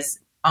is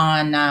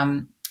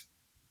on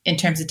in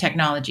terms of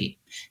technology.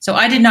 So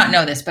I did not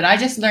know this, but I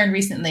just learned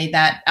recently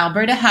that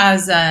Alberta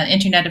has an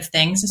Internet of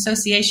Things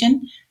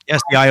Association.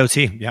 Yes, the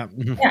IoT. Yeah.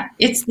 Mm-hmm. Yeah.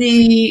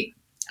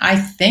 I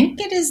think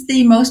it is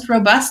the most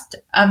robust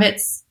of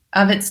its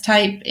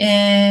type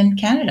in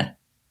Canada.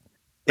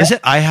 Is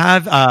it? I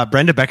have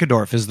Brenda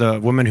Beckendorf is the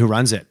woman who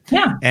runs it.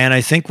 Yeah. And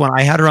I think when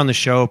I had her on the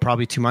show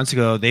probably 2 months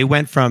ago, they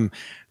went from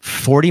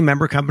 40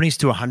 member companies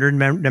to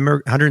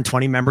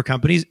 120 member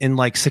companies in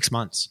like 6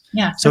 months.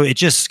 Yeah. So it's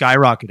just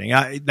skyrocketing.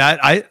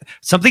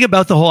 Something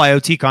about the whole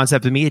IoT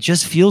concept to me, it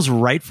just feels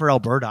right for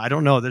Alberta. I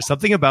don't know. There's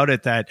something about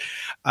it that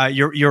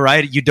you're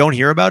right. You don't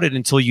hear about it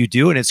until you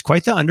do. And it's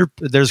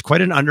there's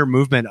quite an under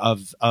movement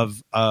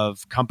of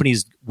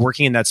companies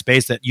working in that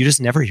space that you just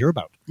never hear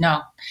about.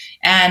 No.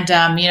 And,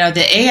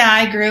 the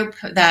AI group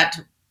that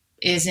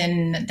is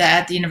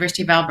at the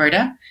University of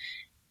Alberta,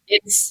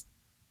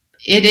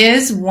 it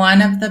is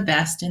one of the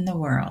best in the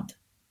world.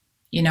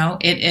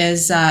 It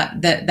is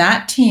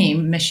that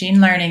team,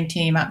 machine learning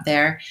team up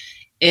there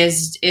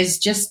is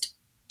just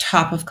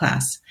top of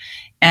class.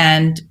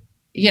 And,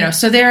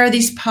 so there are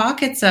these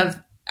pockets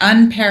of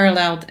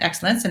unparalleled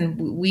excellence, and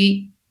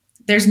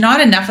there's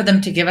not enough of them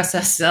to give us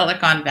a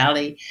Silicon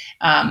Valley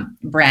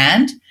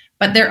brand,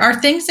 but there are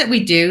things that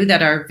we do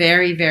that are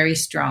very, very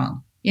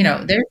strong.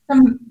 There's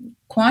some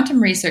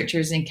quantum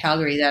researchers in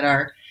Calgary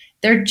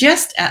they're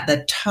just at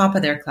the top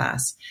of their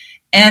class.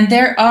 And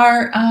there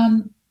are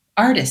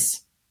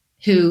artists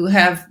who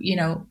have,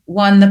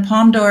 won the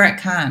Palme d'Or at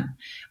Cannes,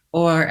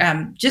 or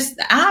just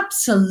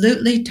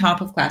absolutely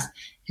top of class,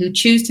 who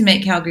choose to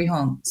make Calgary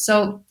home.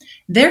 So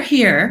they're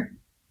here.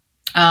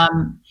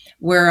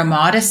 We're a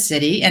modest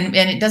city, and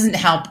it doesn't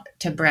help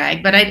to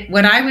brag. But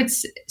what I would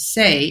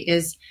say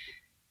is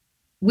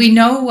we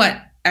know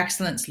what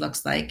excellence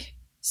looks like.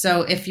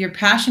 So if you're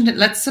passionate,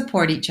 let's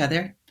support each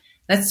other.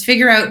 Let's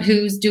figure out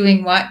who's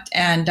doing what,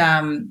 and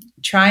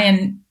try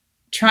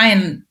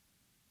and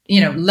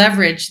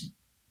leverage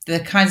the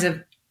kinds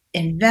of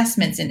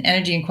investments in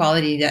energy and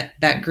quality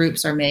that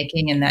groups are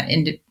making, and that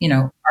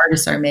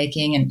artists are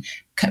making, and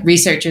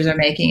researchers are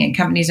making, and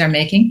companies are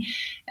making.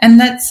 And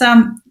let's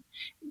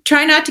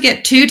try not to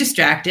get too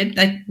distracted.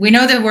 Like, we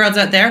know the world's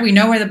out there. We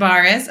know where the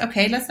bar is.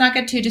 Okay, let's not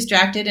get too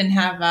distracted and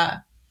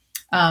have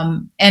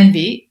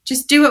envy.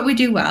 Just do what we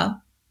do well.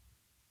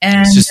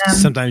 And it's just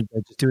sometimes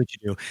just do what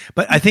you do.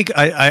 But I think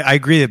I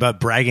agree about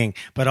bragging,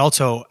 but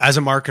also as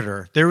a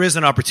marketer, there is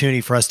an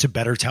opportunity for us to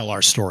better tell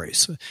our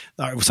stories.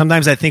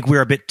 Sometimes I think we're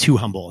a bit too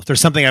humble. If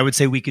there's something I would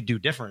say we could do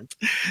different,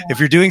 if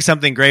you're doing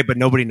something great but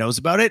nobody knows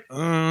about it,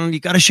 you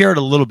got to share it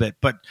a little bit.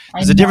 But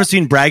there's a difference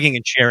between bragging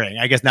and sharing.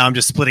 I guess now I'm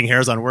just splitting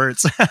hairs on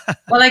words.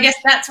 Well, I guess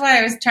that's why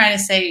I was trying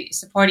to say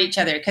support each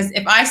other. Because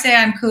if I say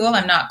I'm cool,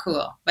 I'm not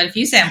cool. But if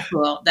you say I'm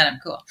cool, then I'm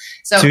cool.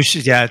 So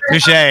touche.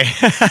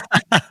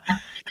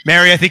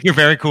 Mary, I think you're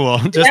very cool.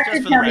 Just for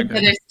the record.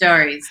 Their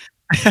stories.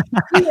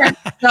 You're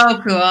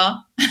so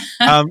cool.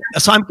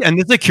 And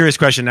this is a curious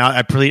question. Now,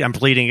 I'm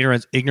pleading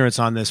ignorance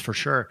on this for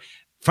sure.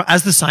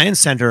 as the Science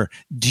Center,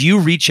 do you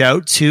reach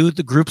out to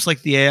the groups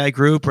like the AI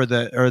Group or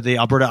the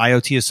Alberta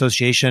IoT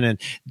Association?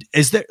 And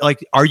is there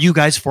are you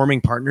guys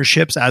forming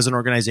partnerships as an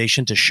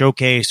organization to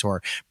showcase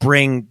or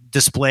bring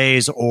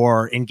displays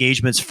or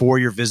engagements for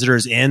your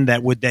visitors in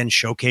that would then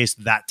showcase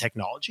that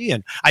technology?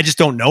 And I just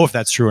don't know if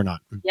that's true or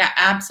not. Yeah,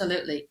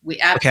 absolutely. We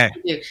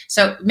absolutely do.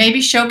 So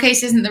maybe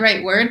showcase isn't the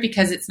right word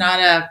because it's not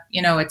a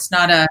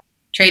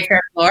trade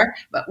fair floor,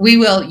 but we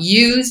will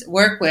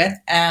work with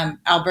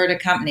Alberta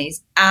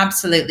companies,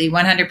 absolutely,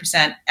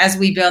 100%, as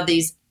we build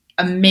these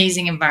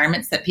amazing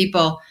environments that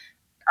people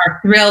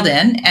are thrilled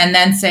in, and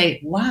then say,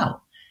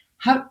 wow,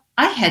 that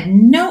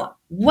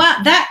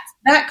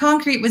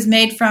concrete was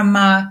made from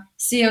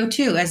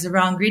CO2 as the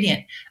raw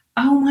ingredient.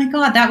 Oh my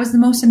God, that was the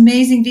most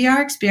amazing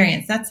VR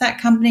experience. That's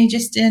that company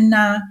just in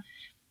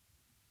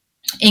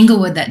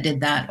Inglewood that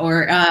did that.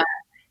 Or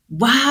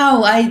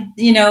wow,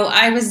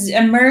 I was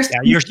immersed.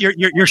 Yeah,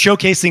 you're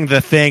showcasing the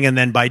thing, and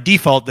then by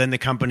default, then the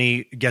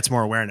company gets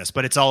more awareness.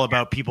 But it's all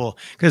about people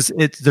because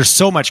there's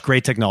so much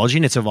great technology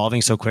and it's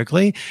evolving so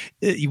quickly.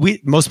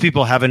 Most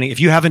people haven't.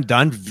 If you haven't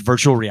done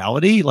virtual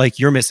reality,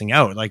 you're missing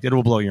out. It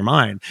will blow your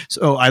mind.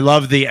 So I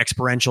love the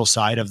experiential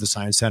side of the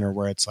Science Center,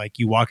 where it's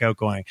you walk out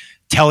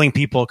telling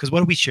people, because what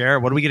do we share?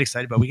 What do we get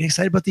excited about? We get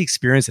excited about the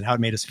experience and how it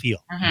made us feel.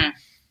 Mm-hmm.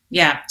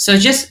 Yeah. So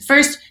just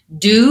first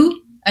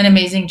do an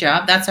amazing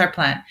job. That's our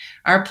plan.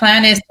 Our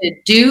plan is to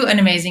do an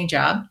amazing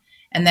job,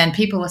 and then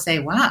people will say,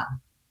 "Wow,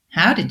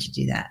 how did you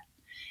do that?"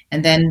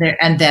 And then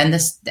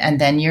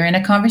you're in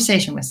a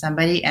conversation with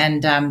somebody,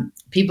 and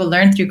people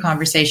learn through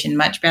conversation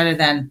much better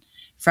than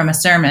from a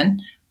sermon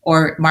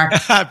or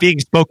being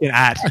spoken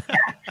at.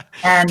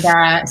 And so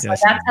yes.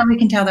 That's how we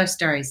can tell those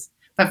stories.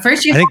 But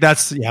first, I think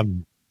that's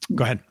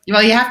Go ahead.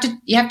 Well, you have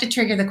to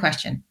trigger the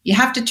question. You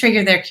have to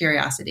trigger their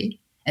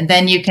curiosity, and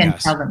then you can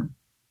tell them.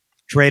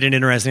 Create an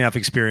interesting enough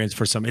experience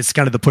for some. It's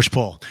kind of the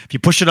push-pull. If you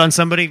push it on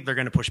somebody, they're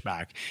going to push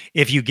back.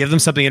 If you give them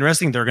something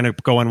interesting, they're going to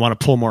go and want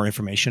to pull more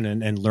information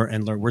and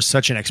learn. We're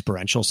such an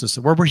experiential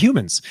system where we're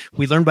humans.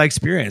 We learn by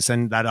experience,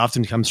 and that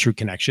often comes through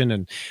connection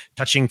and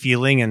touching,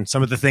 feeling, and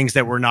some of the things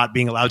that we're not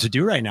being allowed to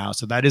do right now.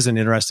 So that is an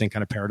interesting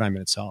kind of paradigm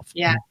in itself.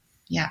 Yeah,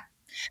 yeah.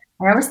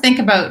 I always think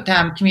about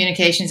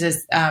communications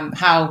as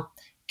how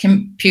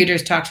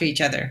computers talk to each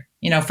other.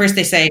 First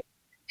they say,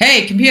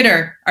 "Hey,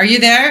 computer, are you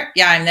there?"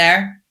 "Yeah, I'm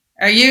there."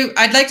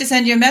 "I'd like to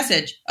send you a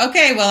message."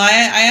 "Okay, well,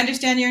 I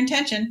understand your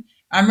intention.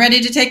 I'm ready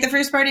to take the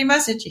first party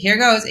message. Here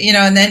goes."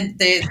 And then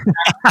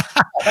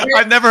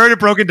I've never heard it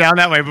broken down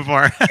that way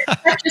before.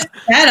 It's just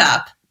set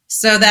up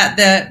so that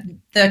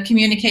the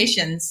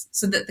communications,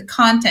 so that the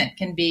content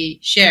can be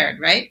shared,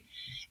 right?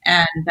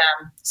 And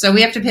so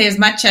we have to pay as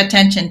much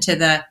attention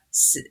to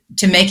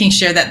making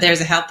sure that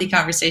there's a healthy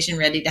conversation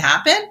ready to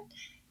happen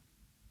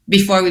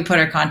before we put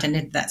our content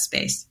into that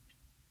space.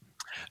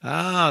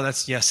 Oh,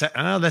 that's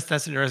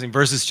interesting.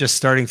 Versus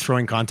just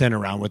throwing content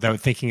around without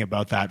thinking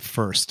about that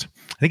first.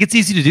 I think it's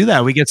easy to do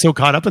that. We get so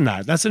caught up in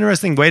that. That's an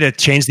interesting way to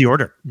change the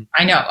order.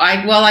 I know.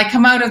 I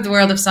come out of the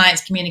world of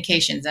science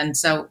communications, and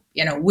so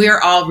we're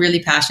all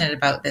really passionate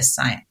about this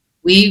science.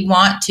 We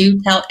want to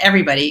tell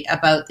everybody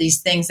about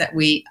these things that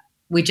we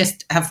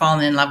just have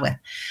fallen in love with.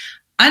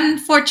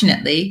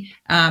 Unfortunately,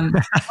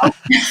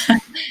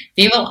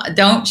 people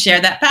don't share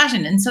that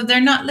passion, and so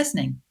they're not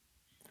listening.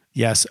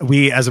 Yes,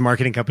 we as a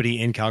marketing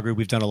company in Calgary,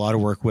 we've done a lot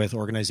of work with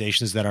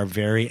organizations that are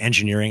very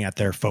engineering at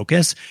their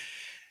focus.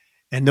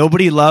 And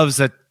nobody loves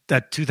that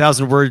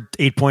 2,000 word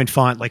 8-point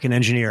font like an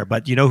engineer.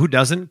 But you know who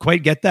doesn't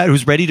quite get that,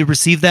 who's ready to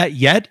receive that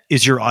yet,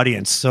 is your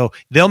audience. So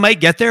they'll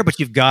might get there, but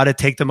you've got to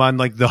take them on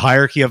the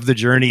hierarchy of the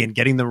journey and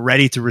getting them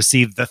ready to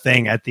receive the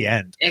thing at the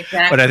end.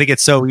 Exactly. But I think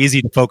it's so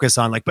easy to focus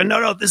on but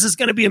no, this is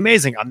going to be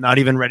amazing. I'm not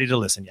even ready to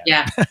listen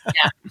yet.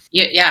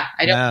 Yeah.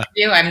 I don't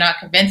you. I'm not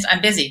convinced. I'm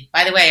busy.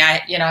 By the way,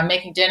 I'm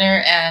making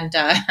dinner and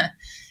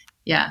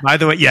yeah. By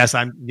the way, yes,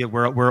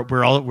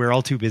 we're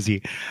all too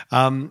busy.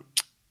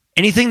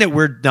 Anything that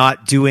we're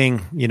not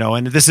doing,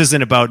 and this is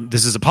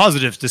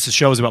a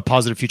show is about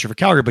positive future for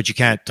Calgary, but you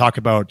can't talk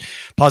about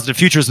positive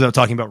futures without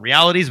talking about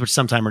realities, which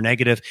sometimes are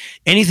negative.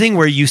 Anything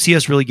where you see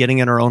us really getting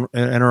in our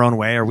own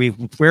way?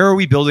 Where are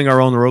we building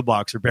our own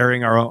roadblocks or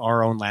burying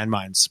our own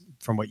landmines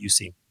from what you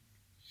see?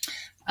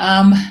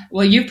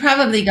 Well, you've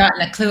probably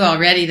gotten a clue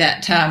already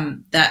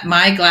that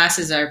my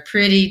glasses are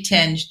pretty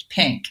tinged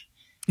pink.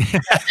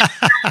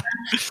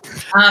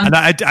 And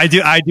I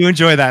do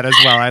enjoy that as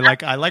well. I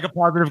like a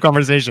positive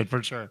conversation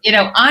for sure.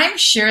 I'm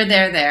sure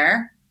they're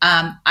there.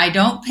 I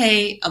don't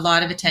pay a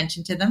lot of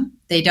attention to them.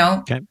 They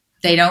don't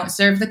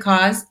serve the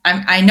cause.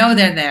 I know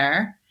they're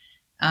there.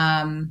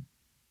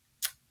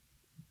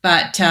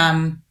 But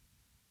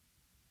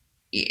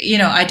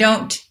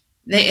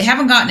they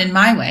haven't gotten in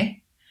my way.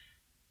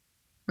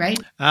 Right?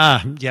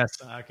 Yes.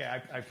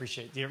 Okay. I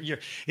appreciate it.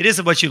 It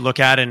is what you look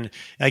at. And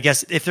I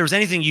guess if there's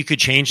anything you could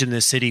change in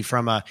this city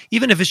from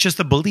even if it's just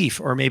a belief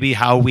or maybe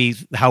how we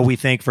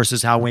think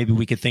versus how maybe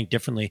we could think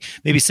differently,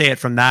 maybe say it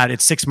from that.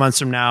 It's 6 months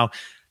from now.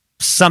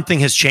 something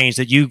has changed,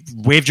 that you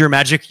waved your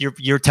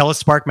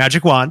Telespark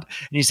magic wand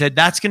and you said,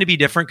 that's going to be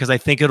different because I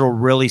think it'll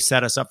really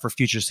set us up for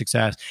future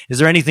success. Is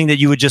there anything that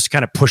you would just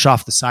kind of push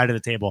off the side of the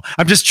table?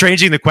 I'm just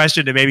changing the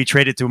question to maybe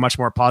trade it to a much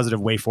more positive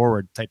way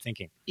forward type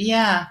thinking.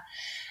 Yeah.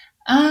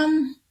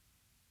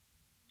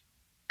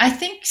 I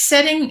think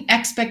setting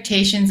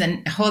expectations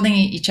and holding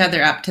each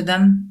other up to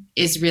them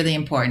is really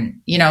important.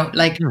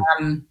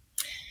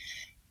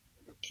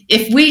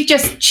 If we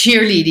just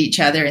cheerlead each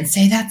other and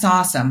say that's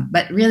awesome,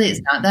 but really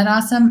it's not that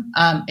awesome,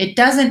 it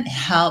doesn't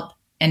help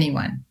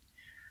anyone.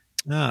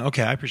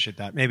 Okay, I appreciate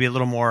that. Maybe a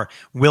little more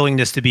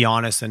willingness to be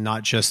honest and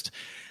not just,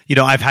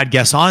 I've had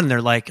guests on and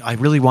they're like, I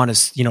really want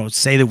to,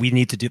 say that we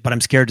need to do, but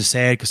I'm scared to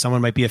say it because someone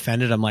might be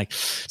offended. I'm like,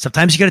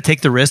 sometimes you got to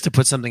take the risk to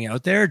put something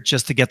out there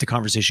just to get the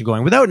conversation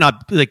going without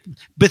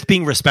with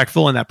being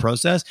respectful in that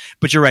process.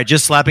 But you're right,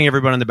 just slapping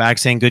everyone on the back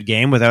saying good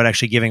game without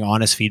actually giving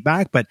honest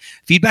feedback. But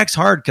feedback's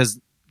hard because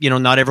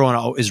not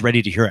everyone is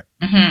ready to hear it.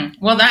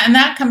 Mm-hmm. Well,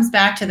 that comes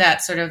back to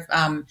that sort of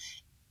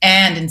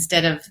and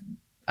instead of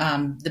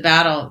the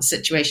battle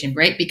situation,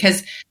 right?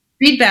 Because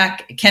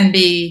feedback can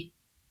be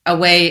a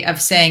way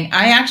of saying,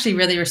 I actually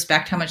really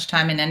respect how much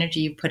time and energy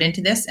you put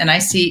into this, and I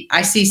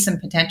see some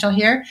potential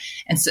here.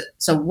 And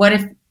so what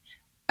if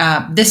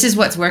this is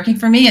what's working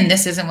for me, and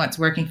this isn't what's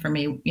working for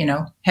me?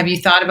 Have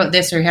you thought about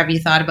this, or have you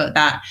thought about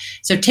that?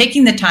 So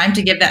taking the time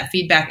to give that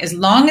feedback, as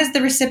long as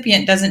the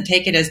recipient doesn't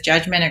take it as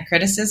judgment or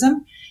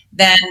criticism,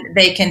 then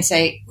they can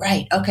say,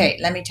 right, okay,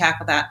 let me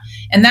tackle that.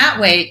 And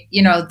that way,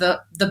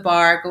 the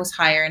bar goes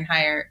higher and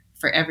higher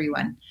for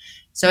everyone.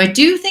 So I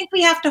do think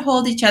we have to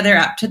hold each other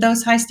up to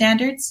those high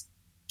standards,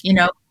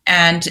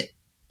 and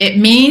it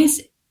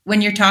means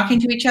when you're talking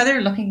to each other,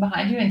 looking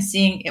behind you and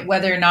seeing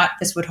whether or not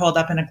this would hold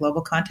up in a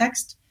global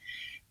context.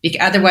 Because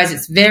otherwise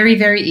it's very,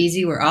 very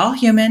easy. We're all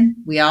human.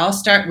 We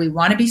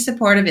want to be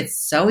supportive. It's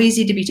so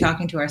easy to be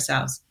talking to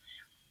ourselves.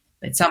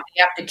 But something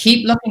you have to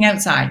keep looking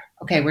outside.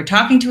 Okay, we're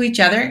talking to each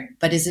other,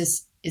 but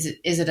is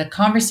it a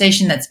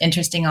conversation that's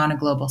interesting on a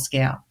global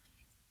scale?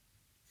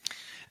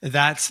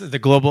 That's the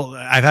global.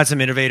 I've had some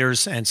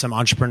innovators and some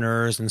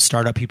entrepreneurs and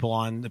startup people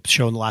on the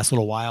show in the last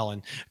little while.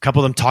 And a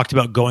couple of them talked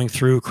about going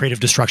through creative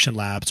destruction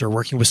labs or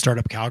working with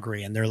Startup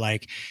Calgary. And they're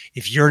like,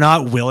 if you're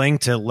not willing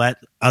to let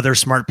other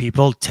smart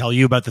people tell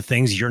you about the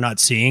things you're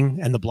not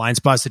seeing and the blind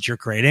spots that you're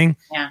creating,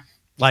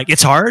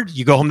 it's hard.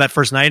 You go home that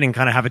first night and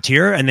kind of have a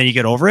tear, and then you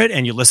get over it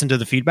and you listen to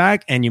the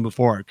feedback and you move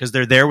forward because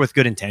they're there with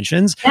good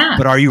intentions. Yeah.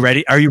 But are you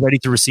ready? Are you ready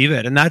to receive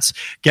it? And that's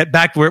get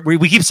back where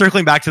we keep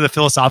circling back to the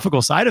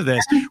philosophical side of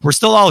this. We're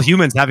still all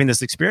humans having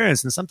this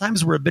experience, and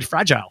sometimes we're a bit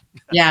fragile.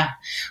 Yeah.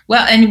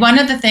 Well, and one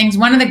of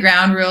the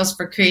ground rules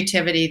for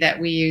creativity that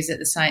we use at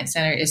the Science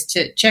Center is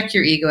to check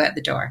your ego at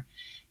the door.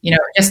 It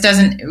just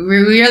doesn't. We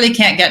really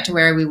can't get to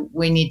where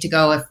we need to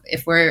go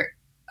if we're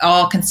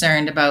all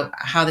concerned about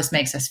how this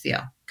makes us feel.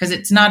 Because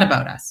it's not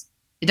about us.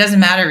 It doesn't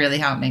matter really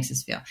how it makes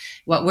us feel.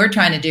 What we're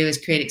trying to do is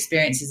create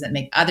experiences that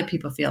make other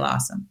people feel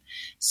awesome.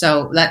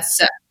 So let's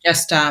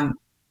just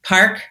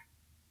park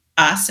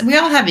us. And we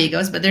all have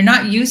egos, but they're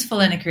not useful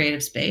in a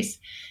creative space.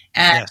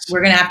 And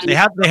we're going to have to... They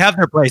have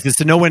their place. It's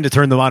to know when to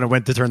turn them on and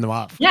when to turn them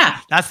off. Yeah.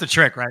 That's the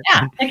trick, right?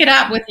 Yeah. Pick it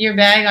up with your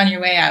bag on your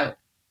way out.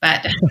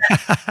 But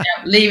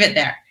leave it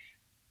there.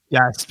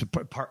 Yeah, it's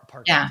part.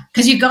 Yeah,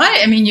 because you got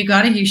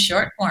to use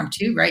short form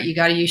too, right? You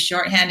got to use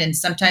shorthand, and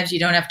sometimes you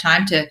don't have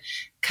time to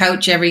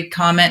couch every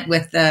comment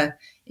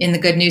in the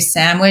good news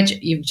sandwich.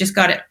 You've just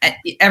got to.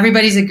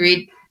 Everybody's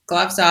agreed.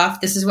 Gloves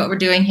off. This is what we're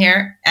doing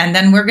here, and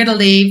then we're going to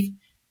leave.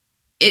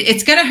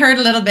 It's going to hurt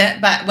a little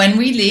bit, but when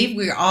we leave,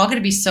 we're all going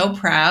to be so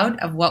proud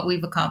of what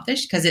we've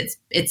accomplished because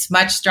it's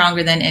much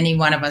stronger than any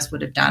one of us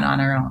would have done on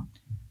our own.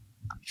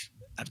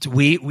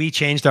 We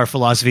changed our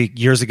philosophy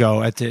years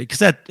ago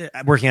because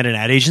working at an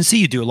ad agency,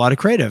 you do a lot of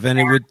creative, and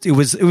it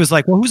was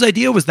like, well, whose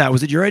idea was that?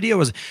 Was it your idea?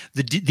 Was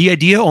the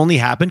idea only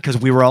happened because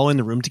we were all in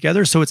the room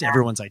together, so it's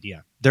everyone's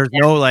idea. There's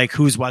no like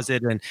whose was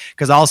it, and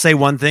because I'll say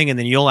one thing and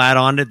then you'll add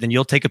on it, then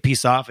you'll take a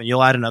piece off and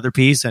you'll add another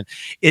piece, and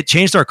it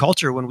changed our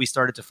culture when we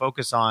started to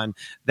focus on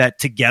that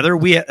together.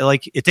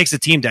 It takes a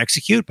team to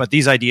execute, but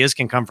these ideas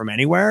can come from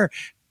anywhere.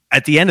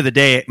 At the end of the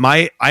day,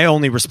 I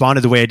only responded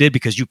the way I did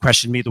because you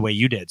questioned me the way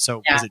you did.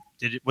 So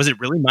was it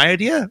really my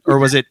idea, or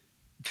was it?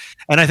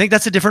 And I think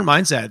that's a different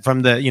mindset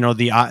from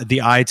the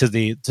I to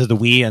the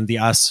we and the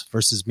us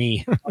versus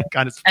me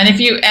kind of. And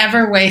if you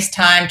ever waste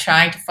time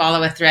trying to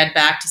follow a thread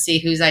back to see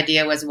whose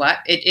idea was what,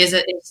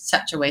 it's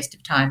such a waste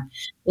of time.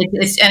 And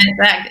in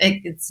fact,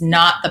 it's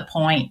not the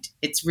point.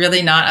 It's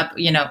really not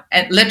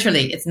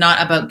literally, it's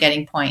not about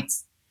getting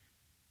points.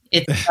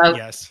 It's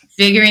about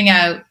figuring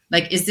out,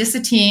 is this a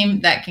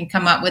team that can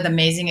come up with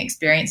amazing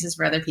experiences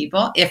for other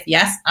people? If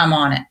yes, I'm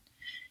on it.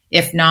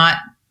 If not,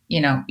 you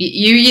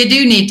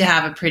do need to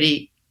have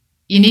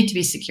you need to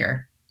be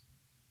secure.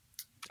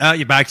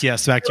 You're back to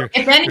yes, back to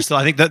so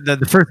I think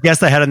the first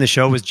guest I had on the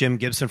show was Jim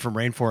Gibson from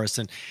Rainforest,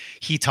 and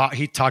he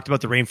talked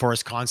about the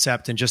rainforest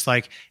concept and just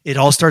like it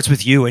all starts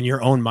with you and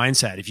your own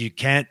mindset.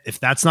 If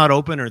that's not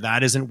open or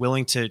that isn't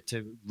willing to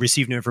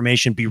receive new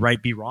information, be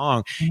right, be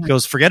wrong. Mm-hmm. He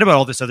goes, forget about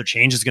all this other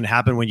change is going to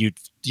happen when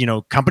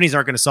companies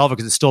aren't going to solve it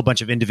because it's still a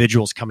bunch of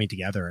individuals coming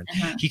together.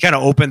 And he kind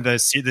of opened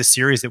this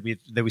series that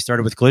we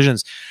started with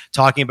Collisions,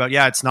 talking about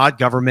it's not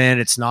government,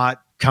 it's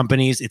not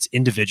companies, it's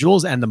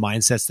individuals and the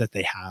mindsets that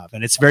they have.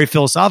 And it's very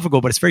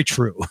philosophical, but it's very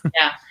true.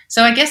 Yeah.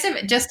 So I guess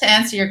just to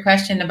answer your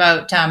question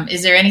about,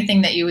 is there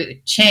anything that you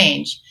would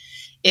change?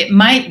 It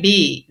might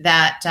be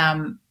that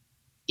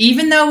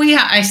even though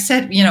I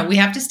said, we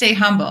have to stay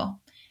humble,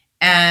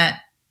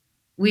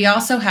 we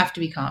also have to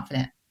be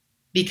confident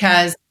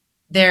because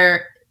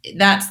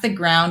that's the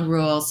ground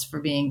rules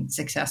for being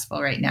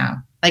successful right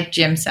now. Like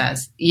Jim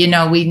says,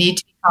 we need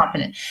to be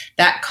confident.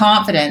 That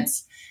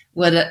confidence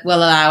will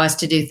allow us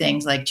to do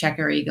things like check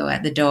our ego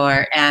at the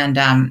door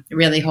and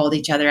really hold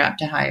each other up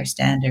to higher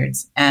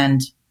standards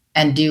and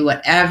do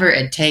whatever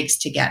it takes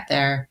to get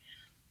there.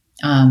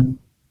 But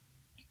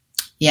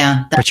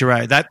you're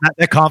right. That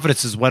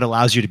confidence is what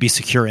allows you to be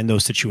secure in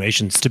those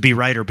situations. To be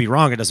right or be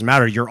wrong, it doesn't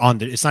matter.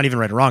 It's not even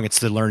right or wrong. It's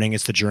the learning.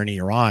 It's the journey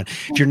you're on.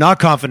 If you're not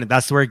confident,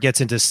 that's where it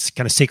gets into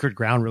kind of sacred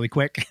ground really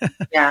quick.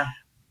 Yeah.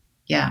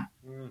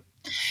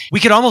 We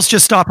could almost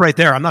just stop right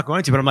there. I'm not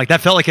going to, but I'm like, that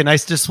felt like a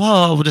nice,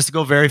 we'll just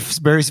go very,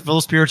 very full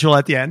spiritual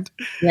at the end.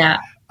 Yeah.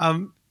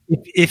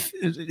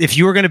 If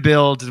you were going to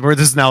build, where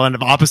this is now an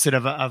opposite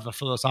of a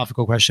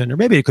philosophical question, or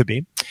maybe it could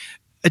be,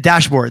 a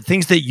dashboard,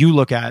 things that you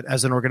look at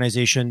as an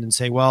organization and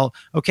say, well,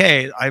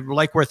 okay, I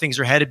like where things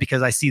are headed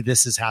because I see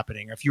this is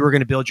happening. If you were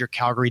going to build your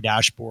Calgary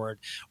dashboard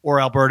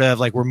or Alberta,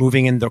 like we're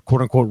moving in the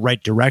quote unquote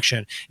right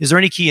direction, is there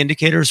any key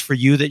indicators for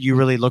you that you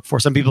really look for?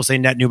 Some people say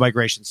net new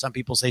migration. Some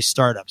people say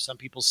startups. Some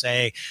people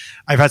say,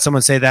 I've had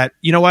someone say that,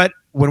 you know what?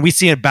 When we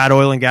see a bad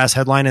oil and gas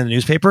headline in the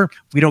newspaper,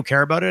 we don't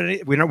care about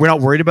it. We're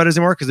not worried about it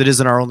anymore because it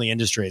isn't our only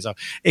industry. So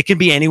it can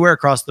be anywhere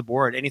across the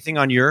board. Anything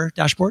on your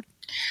dashboard?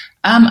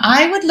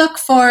 I would look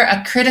for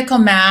a critical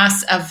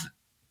mass of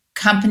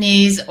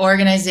companies,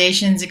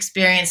 organizations,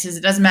 experiences,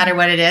 it doesn't matter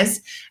what it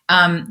is,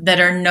 that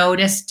are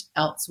noticed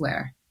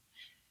elsewhere,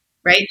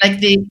 right? Like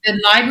the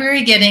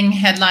library getting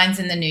headlines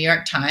in the New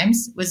York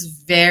Times was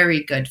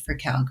very good for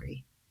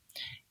Calgary,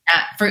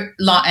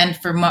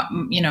 for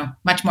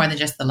much more than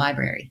just the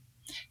library.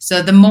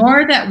 So the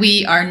more that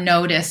we are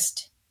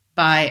noticed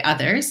by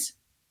others,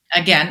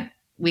 again,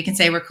 we can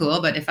say we're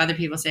cool, but if other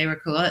people say we're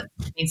cool, it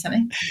means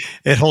something.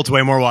 It holds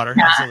way more water.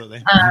 Yeah.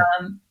 Absolutely.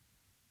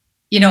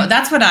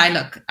 That's what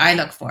I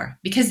look for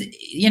because,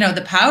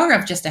 the power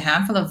of just a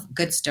handful of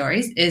good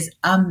stories is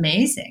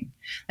amazing.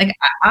 Like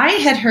I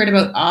had heard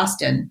about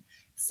Austin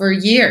for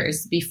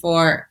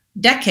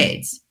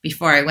decades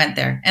before I went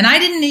there. And I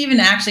didn't even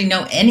actually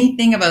know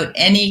anything about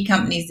any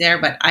companies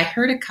there, but I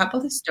heard a couple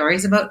of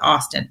stories about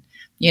Austin,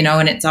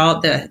 and it's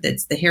all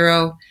it's the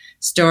hero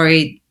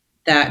story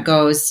that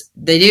goes,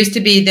 they used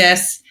to be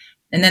this,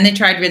 and then they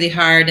tried really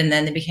hard, and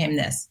then they became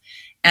this.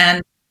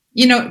 And,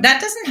 that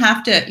doesn't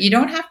have to, you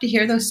don't have to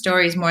hear those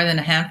stories more than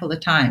a handful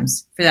of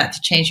times for that to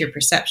change your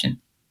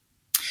perception.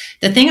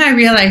 The thing I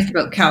realized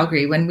about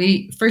Calgary, when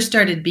we first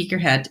started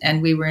Beakerhead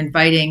and we were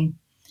inviting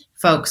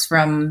folks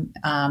from,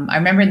 I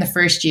remember in the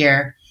first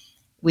year,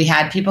 we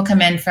had people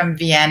come in from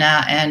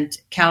Vienna and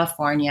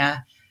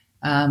California,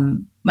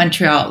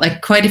 Montreal,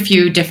 like quite a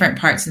few different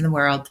parts in the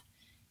world.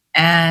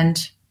 And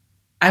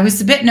I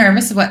was a bit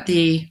nervous of what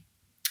the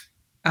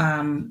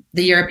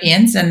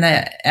Europeans and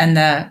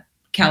the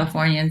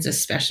Californians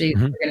especially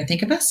were going to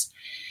think of us.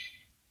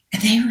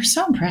 And they were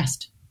so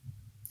impressed.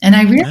 And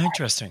I realized,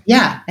 interesting.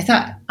 Yeah, I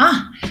thought,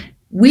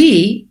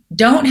 we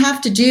don't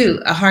have to do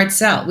a hard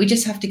sell. We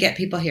just have to get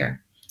people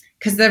here.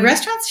 Because the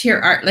restaurants here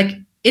are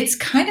it's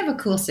kind of a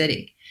cool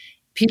city.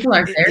 People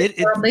are very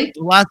friendly.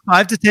 The last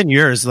 5 to 10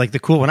 years,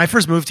 when I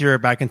first moved here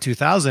back in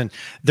 2000,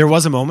 there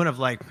was a moment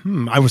of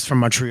I was from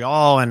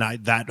Montreal and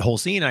that whole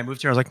scene. I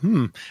moved here. I was like,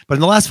 But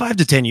in the last 5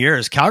 to 10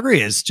 years,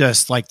 Calgary is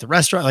just the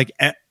restaurant.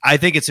 I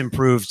think it's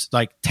improved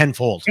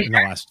tenfold in the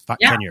last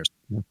 10 years.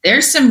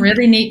 There's some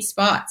really neat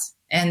spots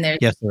and there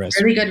is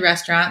really good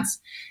restaurants.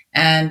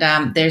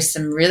 And there's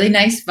some really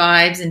nice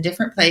vibes in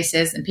different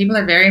places, and people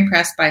are very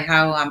impressed by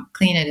how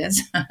clean it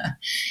is.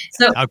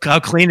 So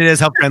how clean it is,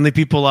 how friendly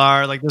people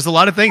are. There's a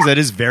lot of things that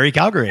is very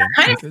Calgary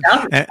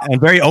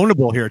and very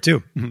ownable here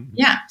too.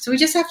 Yeah, so we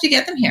just have to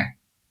get them here,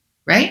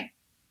 right?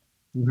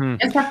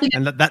 Mm-hmm.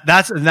 And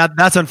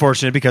that's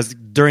unfortunate because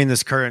during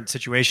this current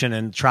situation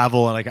and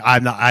travel,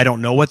 I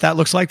don't know what that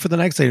looks like for the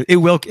next. It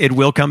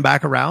will come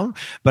back around,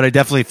 but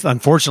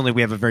unfortunately,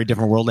 we have a very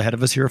different world ahead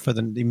of us here for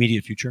the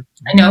immediate future.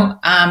 I know.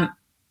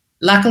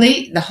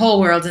 Luckily, the whole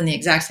world's in the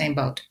exact same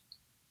boat.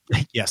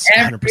 Yes,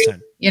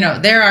 100%.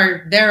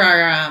 There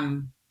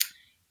are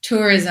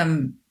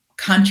tourism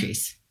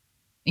countries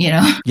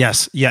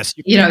Yes.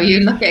 You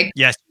look at.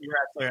 Yes, you're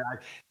absolutely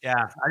right.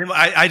 Yeah,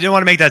 I didn't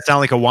want to make that sound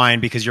like a whine,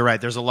 because you're right.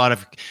 There's a lot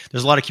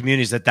of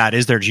communities that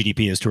is their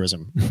GDP is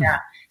tourism. Yeah.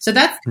 So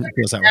that's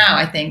now,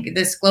 I think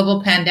this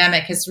global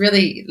pandemic has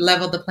really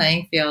leveled the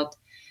playing field,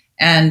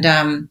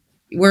 and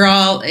we're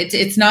all.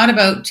 It's not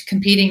about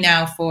competing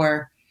now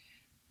for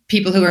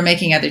people who are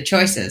making other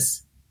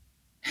choices.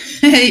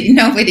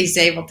 Nobody's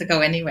able to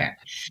go anywhere.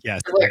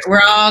 Yes, so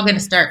we're all going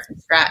to start from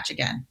scratch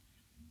again.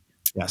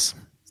 Yes.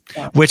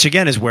 Which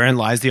again is wherein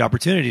lies the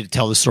opportunity to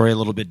tell the story a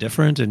little bit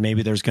different, and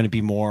maybe there's going to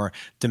be more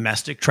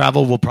domestic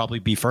travel. Will probably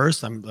be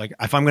first. I'm like,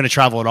 if I'm going to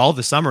travel at all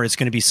this summer, it's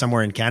going to be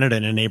somewhere in Canada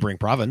in a neighboring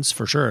province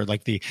for sure.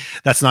 Like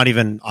that's not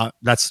even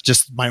that's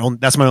just my own.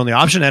 That's my only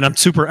option, and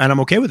I'm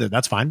okay with it.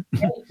 That's fine.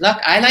 Look,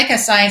 I like a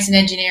science and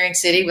engineering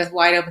city with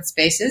wide open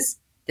spaces.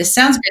 This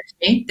sounds good to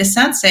me. This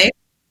sounds safe.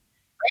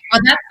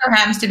 Well, that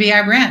happens to be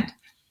our brand,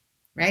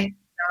 right?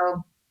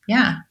 So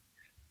yeah,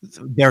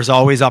 there's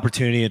always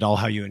opportunity at all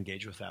how you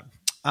engage with them.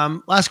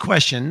 Last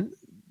question,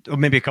 or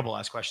maybe a couple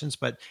last questions,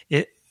 but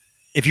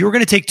if you were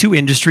going to take two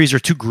industries or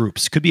two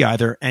groups, could be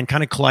either, and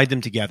kind of collide them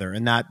together,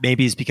 and that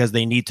maybe is because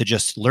they need to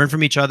just learn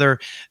from each other.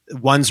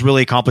 One's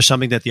really accomplished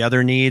something that the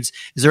other needs.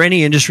 Is there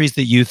any industries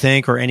that you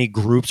think, or any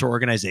groups or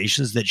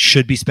organizations that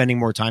should be spending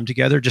more time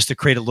together just to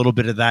create a little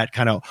bit of that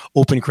kind of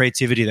open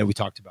creativity that we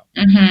talked about?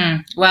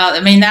 Mm-hmm. Well, I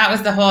mean, that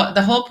was the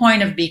whole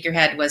point of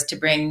Beakerhead, was to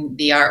bring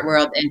the art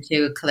world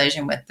into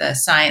collision with the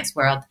science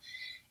world.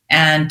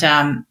 And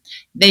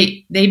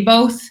they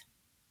both,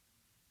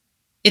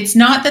 it's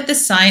not that the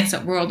science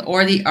world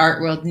or the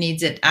art world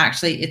needs it.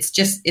 Actually, it's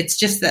just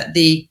that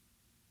the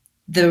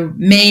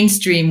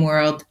mainstream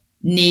world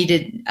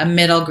needed a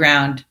middle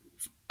ground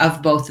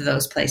of both of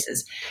those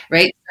places,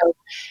 right?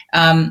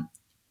 So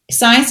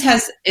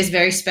science is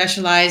very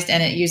specialized,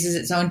 and it uses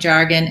its own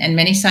jargon, and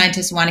many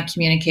scientists want to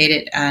communicate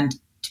it. And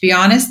to be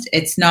honest,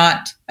 it's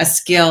not a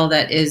skill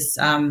that is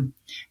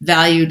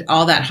valued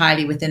all that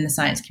highly within the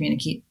science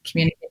community,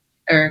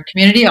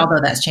 although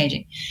that's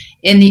changing.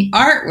 In the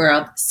art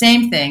world,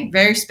 same thing,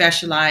 very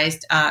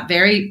specialized,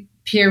 very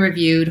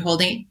peer-reviewed,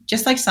 holding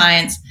just like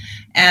science,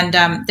 and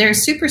they're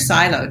super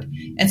siloed.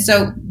 And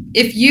so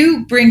if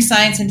you bring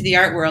science into the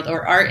art world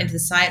or art into the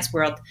science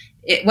world,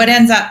 what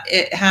ends up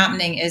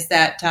happening is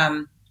that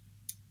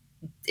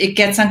it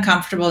gets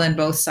uncomfortable in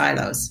both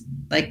silos.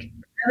 Like,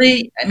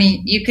 really, I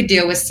mean, you could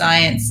deal with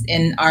science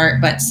in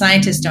art, but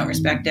scientists don't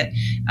respect it.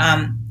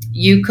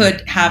 You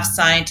could have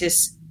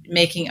scientists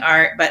making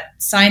art, but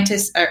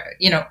scientists are,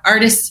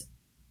 artists,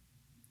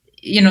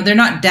 they're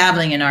not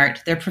dabbling in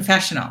art, they're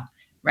professional,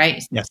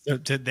 right? Yes,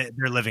 they're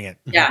living it.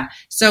 Yeah.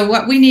 So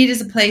what we need is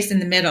a place in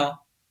the middle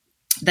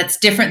that's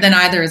different than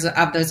either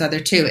of those other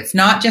two. It's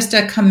not just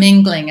a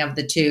commingling of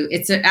the two.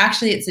 It's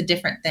a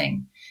different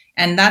thing.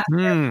 And that's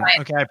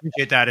okay. I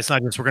appreciate that. It's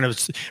not just we're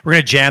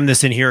gonna jam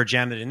this in here or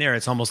jam it in there.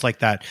 It's almost like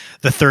that,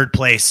 the third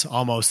place,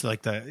 almost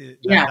like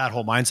that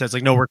whole mindset. It's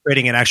like, no, we're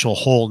creating an actual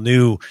whole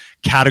new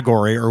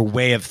category or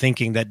way of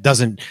thinking that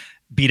doesn't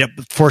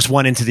force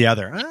one into the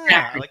other.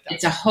 I like that.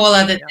 It's a whole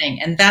other thing,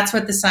 and that's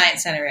what the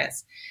Science Center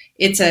is.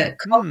 It's a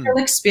cultural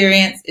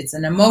experience. It's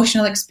an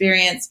emotional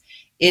experience.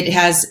 It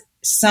has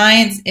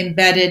science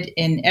embedded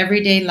in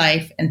everyday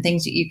life and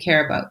things that you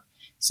care about.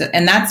 So,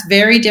 and that's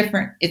very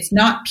different. It's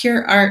not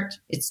pure art.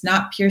 It's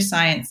not pure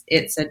science.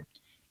 It's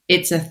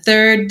a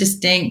third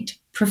distinct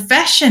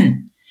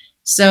profession.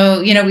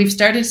 So, we've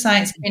started a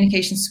science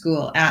communication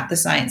school at the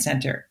Science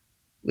Center.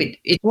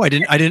 I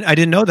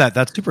didn't know that.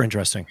 That's super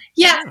interesting.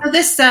 Yeah. So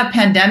this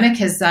pandemic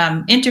has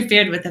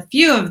interfered with a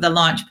few of the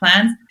launch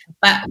plans,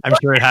 but I'm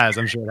sure it has.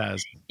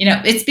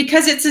 It's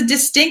because it's a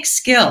distinct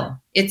skill.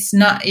 It's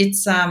not.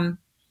 It's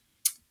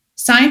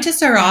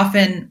scientists are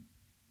often.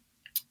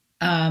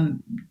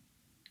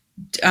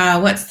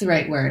 What's the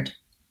right word?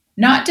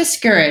 Not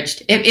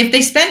discouraged. If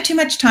they spend too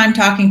much time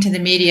talking to the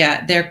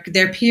media,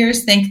 their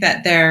peers think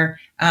that they're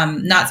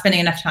not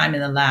spending enough time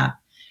in the lab.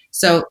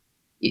 So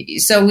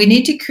we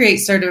need to create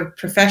sort of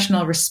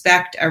professional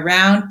respect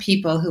around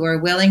people who are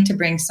willing to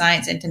bring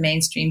science into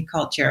mainstream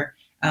culture,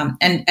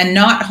 and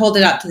not hold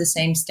it up to the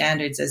same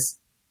standards as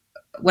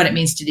what it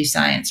means to do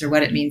science or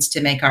what it means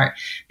to make art.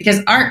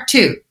 Because art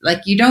too,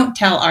 like, you don't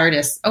tell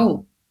artists,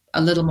 oh,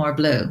 a little more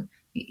blue.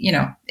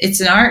 It's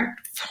an art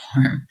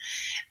form,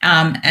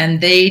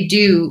 and they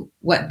do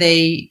what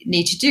they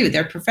need to do.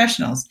 They're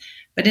professionals.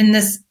 But in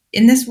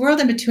this world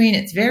in between,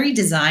 it's very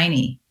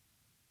designy,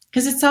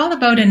 because it's all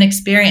about an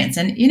experience.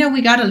 And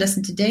we got to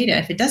listen to data.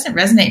 If it doesn't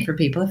resonate for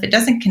people, if it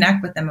doesn't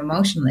connect with them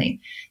emotionally,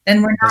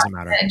 then we're not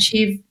going to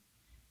achieve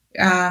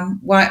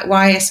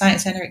why a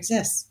science center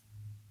exists.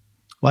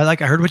 Well, I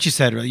heard what you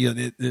said.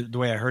 The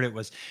way I heard it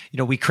was,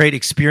 we create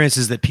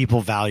experiences that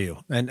people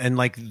value, and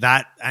like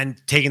that, and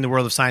taking the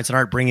world of science and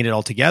art, bringing it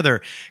all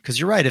together. Because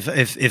you're right.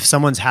 If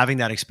someone's having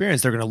that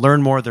experience, they're going to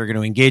learn more. They're going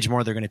to engage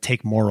more. They're going to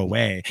take more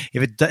away.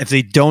 If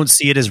they don't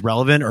see it as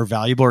relevant or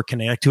valuable or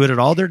connect to it at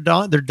all, they're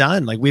done. They're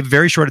done. Like, we have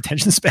very short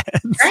attention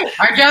spans. Right.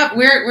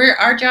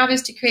 Our job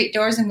is to create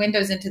doors and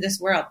windows into this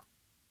world.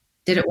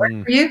 Did it work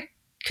for you?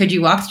 Could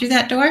you walk through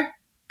that door?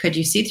 Could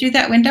you see through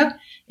that window?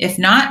 If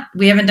not,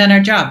 we haven't done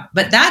our job.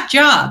 But that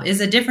job is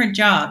a different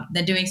job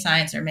than doing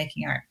science or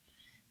making art.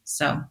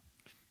 So,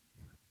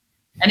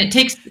 and it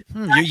takes.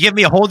 You give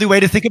me a whole new way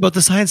to think about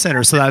the Science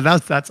Center. So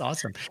that's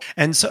awesome.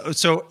 And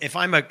so if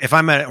I'm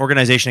an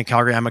organization in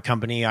Calgary, I'm a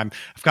company, I've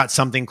got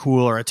something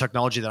cool or a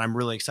technology that I'm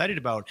really excited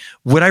about.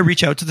 Would I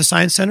reach out to the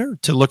Science Center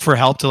to look for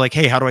help? To like,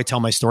 hey, how do I tell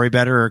my story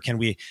better? Or can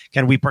we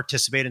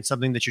participate in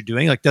something that you're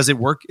doing? Like, does it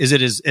work? Is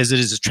it as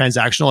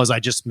transactional as I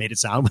just made it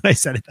sound when I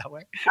said it that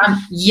way?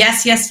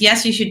 Yes.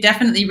 You should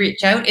definitely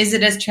reach out. Is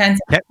it as transactional?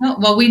 Okay.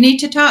 Well, we need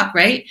to talk,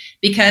 right?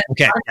 Because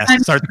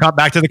start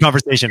back to the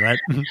conversation, right?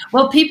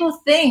 Well, people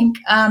think,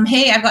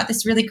 hey, I've got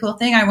this really cool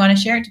thing. I want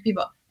to share it to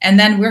people. And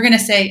then we're going to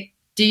say,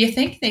 do you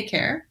think they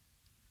care?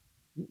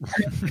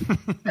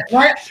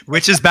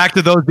 Which is back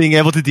to those being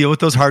able to deal with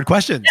those hard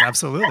questions. Yeah.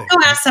 Absolutely. Go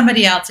ask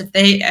somebody else if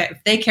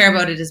they care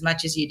about it as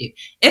much as you do.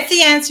 If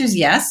the answer is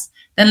yes,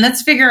 then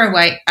let's figure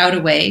out a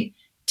way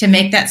to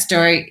make that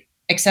story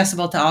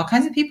accessible to all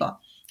kinds of people.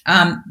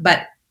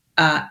 But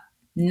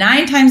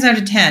 9 times out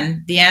of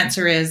 10, the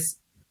answer is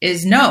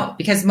no,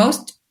 because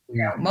most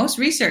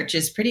research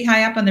is pretty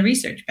high up on the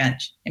research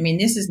bench. I mean,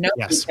 this is no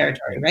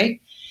territory, right?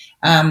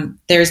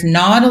 There's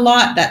not a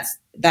lot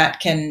that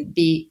can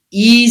be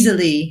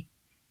easily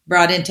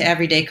brought into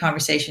everyday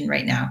conversation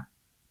right now,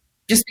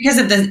 just because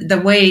of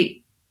the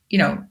way,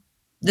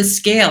 the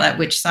scale at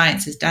which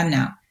science is done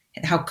now,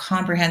 and how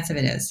comprehensive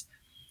it is.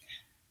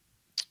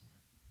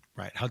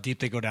 Right. How deep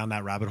they go down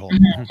that rabbit hole.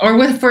 Mm-hmm.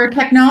 Or for a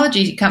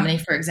technology company,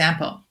 for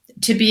example,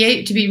 to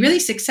be really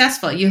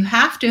successful, you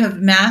have to have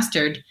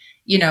mastered,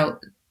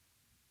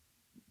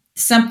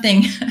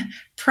 something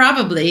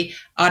probably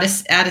at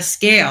a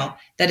scale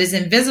that is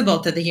invisible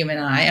to the human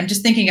eye. I'm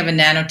just thinking of a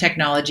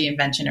nanotechnology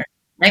invention,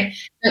 right?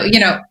 So,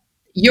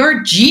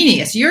 your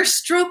genius, your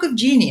stroke of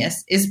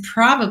genius is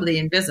probably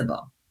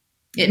invisible.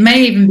 It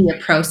may even be a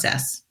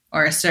process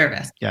or a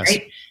service,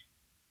 right?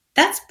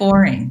 That's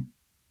boring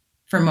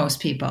for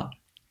most people.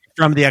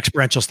 From the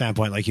experiential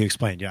standpoint, like you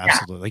explained. Yeah,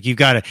 absolutely. Like it's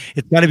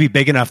got to be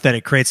big enough that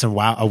it creates a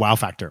wow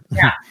factor.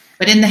 Yeah.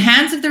 But in the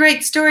hands of the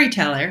right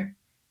storyteller,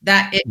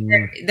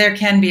 there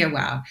can be a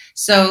wow.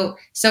 So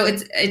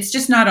it's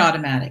just not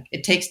automatic.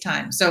 It takes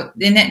time. So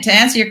then to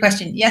answer your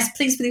question, yes,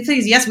 please.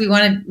 Yes, we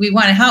want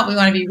to help. We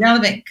want to be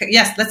relevant.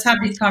 Yes, let's have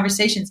these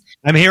conversations.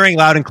 I'm hearing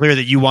loud and clear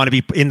that you want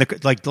to be in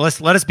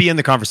let us be in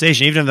the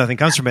conversation, even if nothing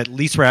comes from it. At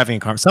least we're having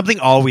a conversation. Something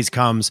always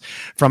comes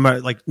from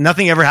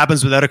nothing ever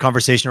happens without a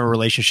conversation or a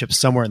relationship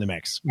somewhere in the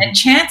mix. And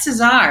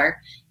chances are,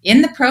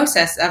 in the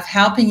process of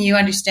helping you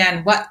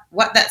understand what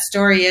that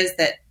story is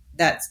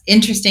that's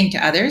interesting to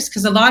others,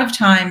 because a lot of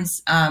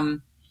times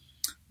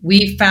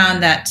we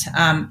found that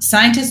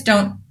scientists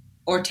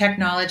or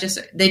technologists,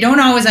 they don't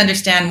always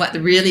understand what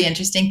the really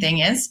interesting thing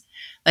is.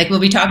 Like,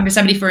 we'll be talking to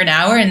somebody for an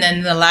hour, and then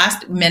in the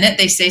last minute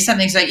they say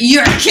something. It's like,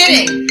 you're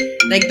kidding.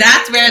 Like,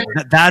 that's where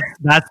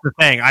that's the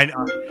thing.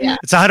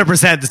 It's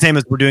 100% the same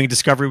as we're doing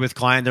discovery with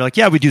client. They're like,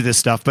 yeah, we do this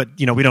stuff, but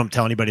we don't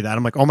tell anybody that.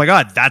 I'm like, oh my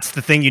God, that's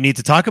the thing you need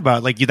to talk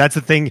about. Like, that's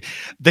the thing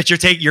that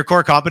your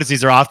core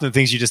competencies are often the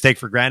things you just take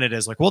for granted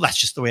as like, well, that's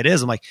just the way it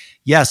is. I'm like,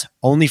 yes,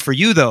 only for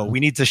you though. We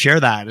need to share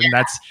that. And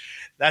that's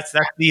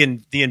the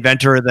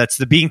inventor. That's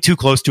the being too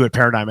close to it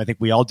paradigm. I think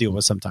we all deal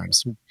with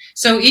sometimes.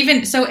 So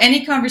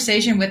any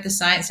conversation with the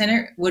Science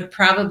Center would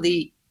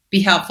probably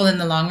be helpful in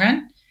the long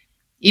run,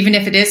 even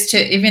if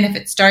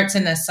it starts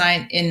in the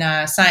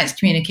science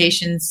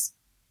communications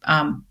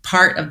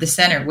part of the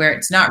center, where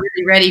it's not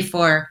really ready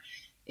for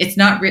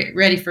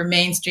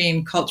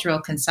mainstream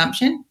cultural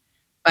consumption,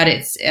 but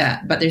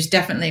there's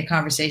definitely a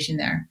conversation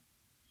there,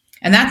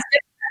 and that's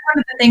one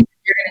of the things that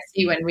you're going to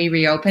see when we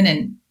reopen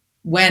and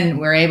when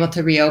we're able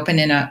to reopen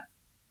in a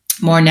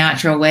more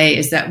natural way,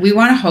 is that we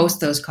want to host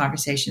those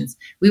conversations.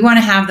 We want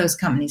to have those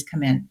companies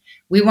come in.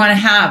 We want to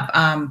have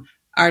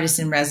artists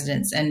in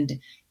residence and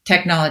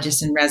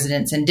technologists in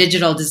residence and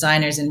digital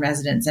designers in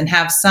residence, and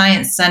have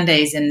science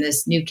Sundays in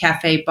this new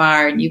cafe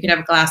bar, and you can have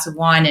a glass of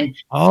wine and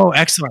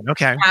excellent.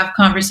 Okay. Have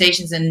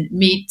conversations and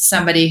meet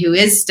somebody who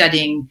is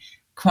studying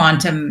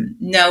quantum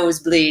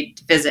nosebleed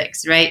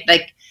physics, right?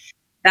 Like,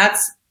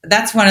 that's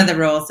one of the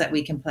roles that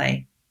we can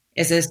play.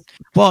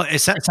 Well, it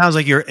sounds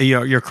like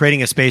you're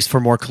creating a space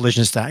for more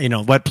collisions.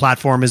 What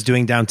Platform is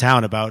doing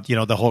downtown about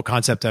the whole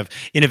concept of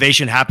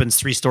innovation happens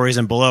 3 stories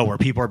and below, where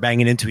people are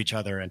banging into each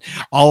other, and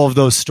all of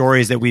those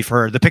stories that we've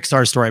heard. The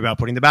Pixar story about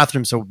putting the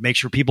bathroom so make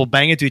sure people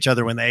bang into each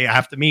other when they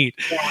have to meet.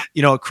 Yeah.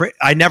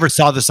 I never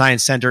saw the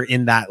Science Center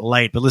in that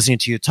light, but listening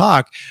to you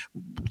talk,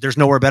 there's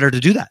nowhere better to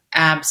do that.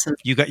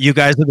 Absolutely, you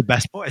guys are the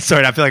best boys.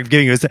 Sorry, I feel like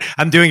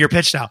I'm doing your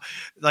pitch now.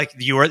 Like,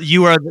 you are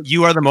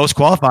the most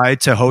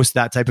qualified to host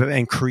that type of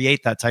and create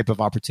that type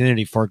of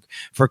opportunity for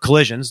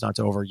collisions, not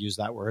to overuse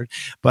that word,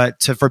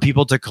 but for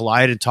people to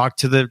collide and talk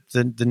to the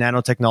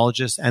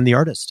nanotechnologist and the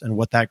artist, and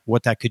what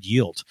that could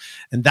yield.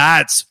 And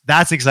that's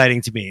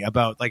exciting to me.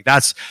 About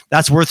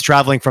that's worth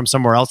traveling from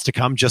somewhere else to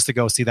come just to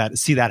go see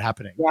that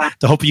happening. Yeah.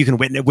 To hope you can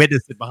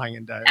witness it behind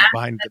in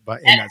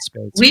that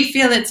space. We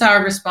feel it's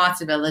our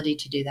responsibility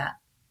to do that.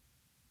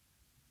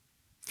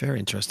 Very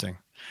interesting.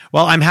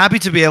 Well, I'm happy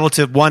to be able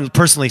to, one,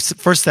 personally,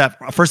 first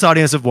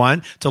audience of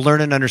one, to learn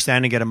and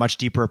understand and get a much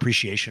deeper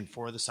appreciation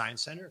for the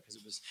Science Center, because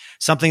it was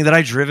something that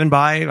I've driven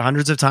by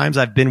hundreds of times.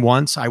 I've been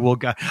once. I'll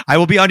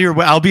be on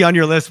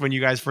your list when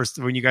you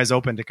guys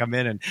open to come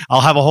in, and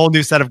I'll have a whole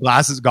new set of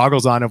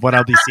goggles on of what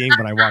I'll be seeing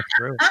when I walk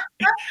through.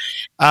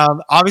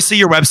 Obviously,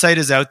 your website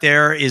is out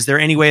there. Is there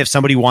any way if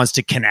somebody wants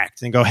to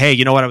connect and go, hey,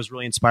 you know what? I was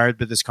really inspired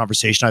by this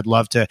conversation. I'd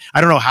love to,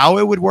 I don't know how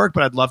it would work,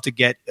 but I'd love to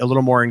get a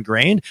little more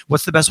ingrained.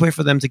 What's the best way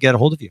for them to get a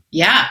hold of you?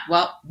 Yeah,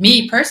 well,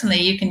 me personally,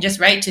 you can just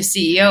write to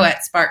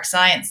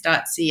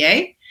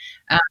ceo@sparkscience.ca.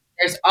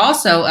 There's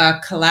also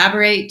a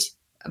collaborate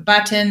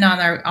button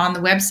on the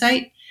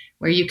website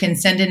where you can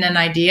send in an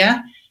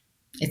idea.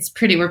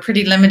 We're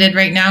pretty limited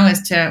right now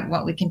as to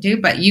what we can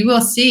do, but you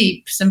will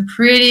see some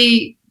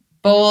pretty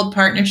bold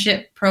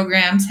partnership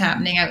programs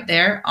happening out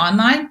there,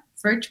 online,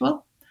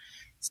 virtual.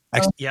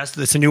 Yes,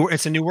 it's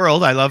a new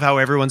world. I love how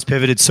everyone's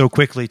pivoted so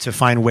quickly to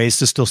find ways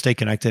to still stay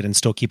connected and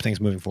still keep things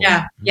moving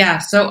forward. Yeah.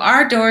 So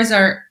our doors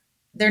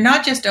they're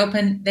not just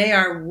open, they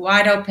are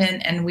wide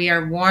open, and we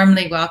are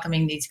warmly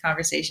welcoming these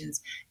conversations,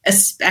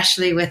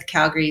 especially with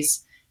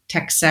Calgary's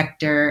tech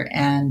sector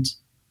and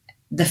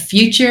the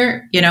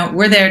future.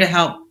 We're there to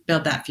help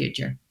build that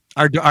future.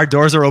 Our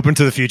doors are open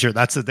to the future.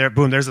 That's it there.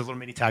 Boom. There's a little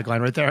mini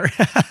tagline right there.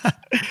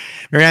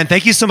 Marianne,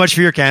 thank you so much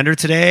for your candor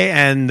today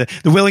and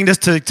the willingness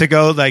to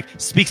go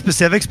speak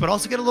specifics, but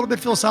also get a little bit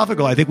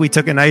philosophical. I think we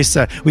took some nice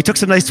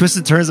twists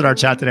and turns in our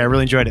chat today. I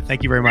really enjoyed it.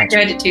 Thank you very much.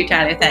 I enjoyed it too,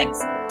 Tyler. Thanks.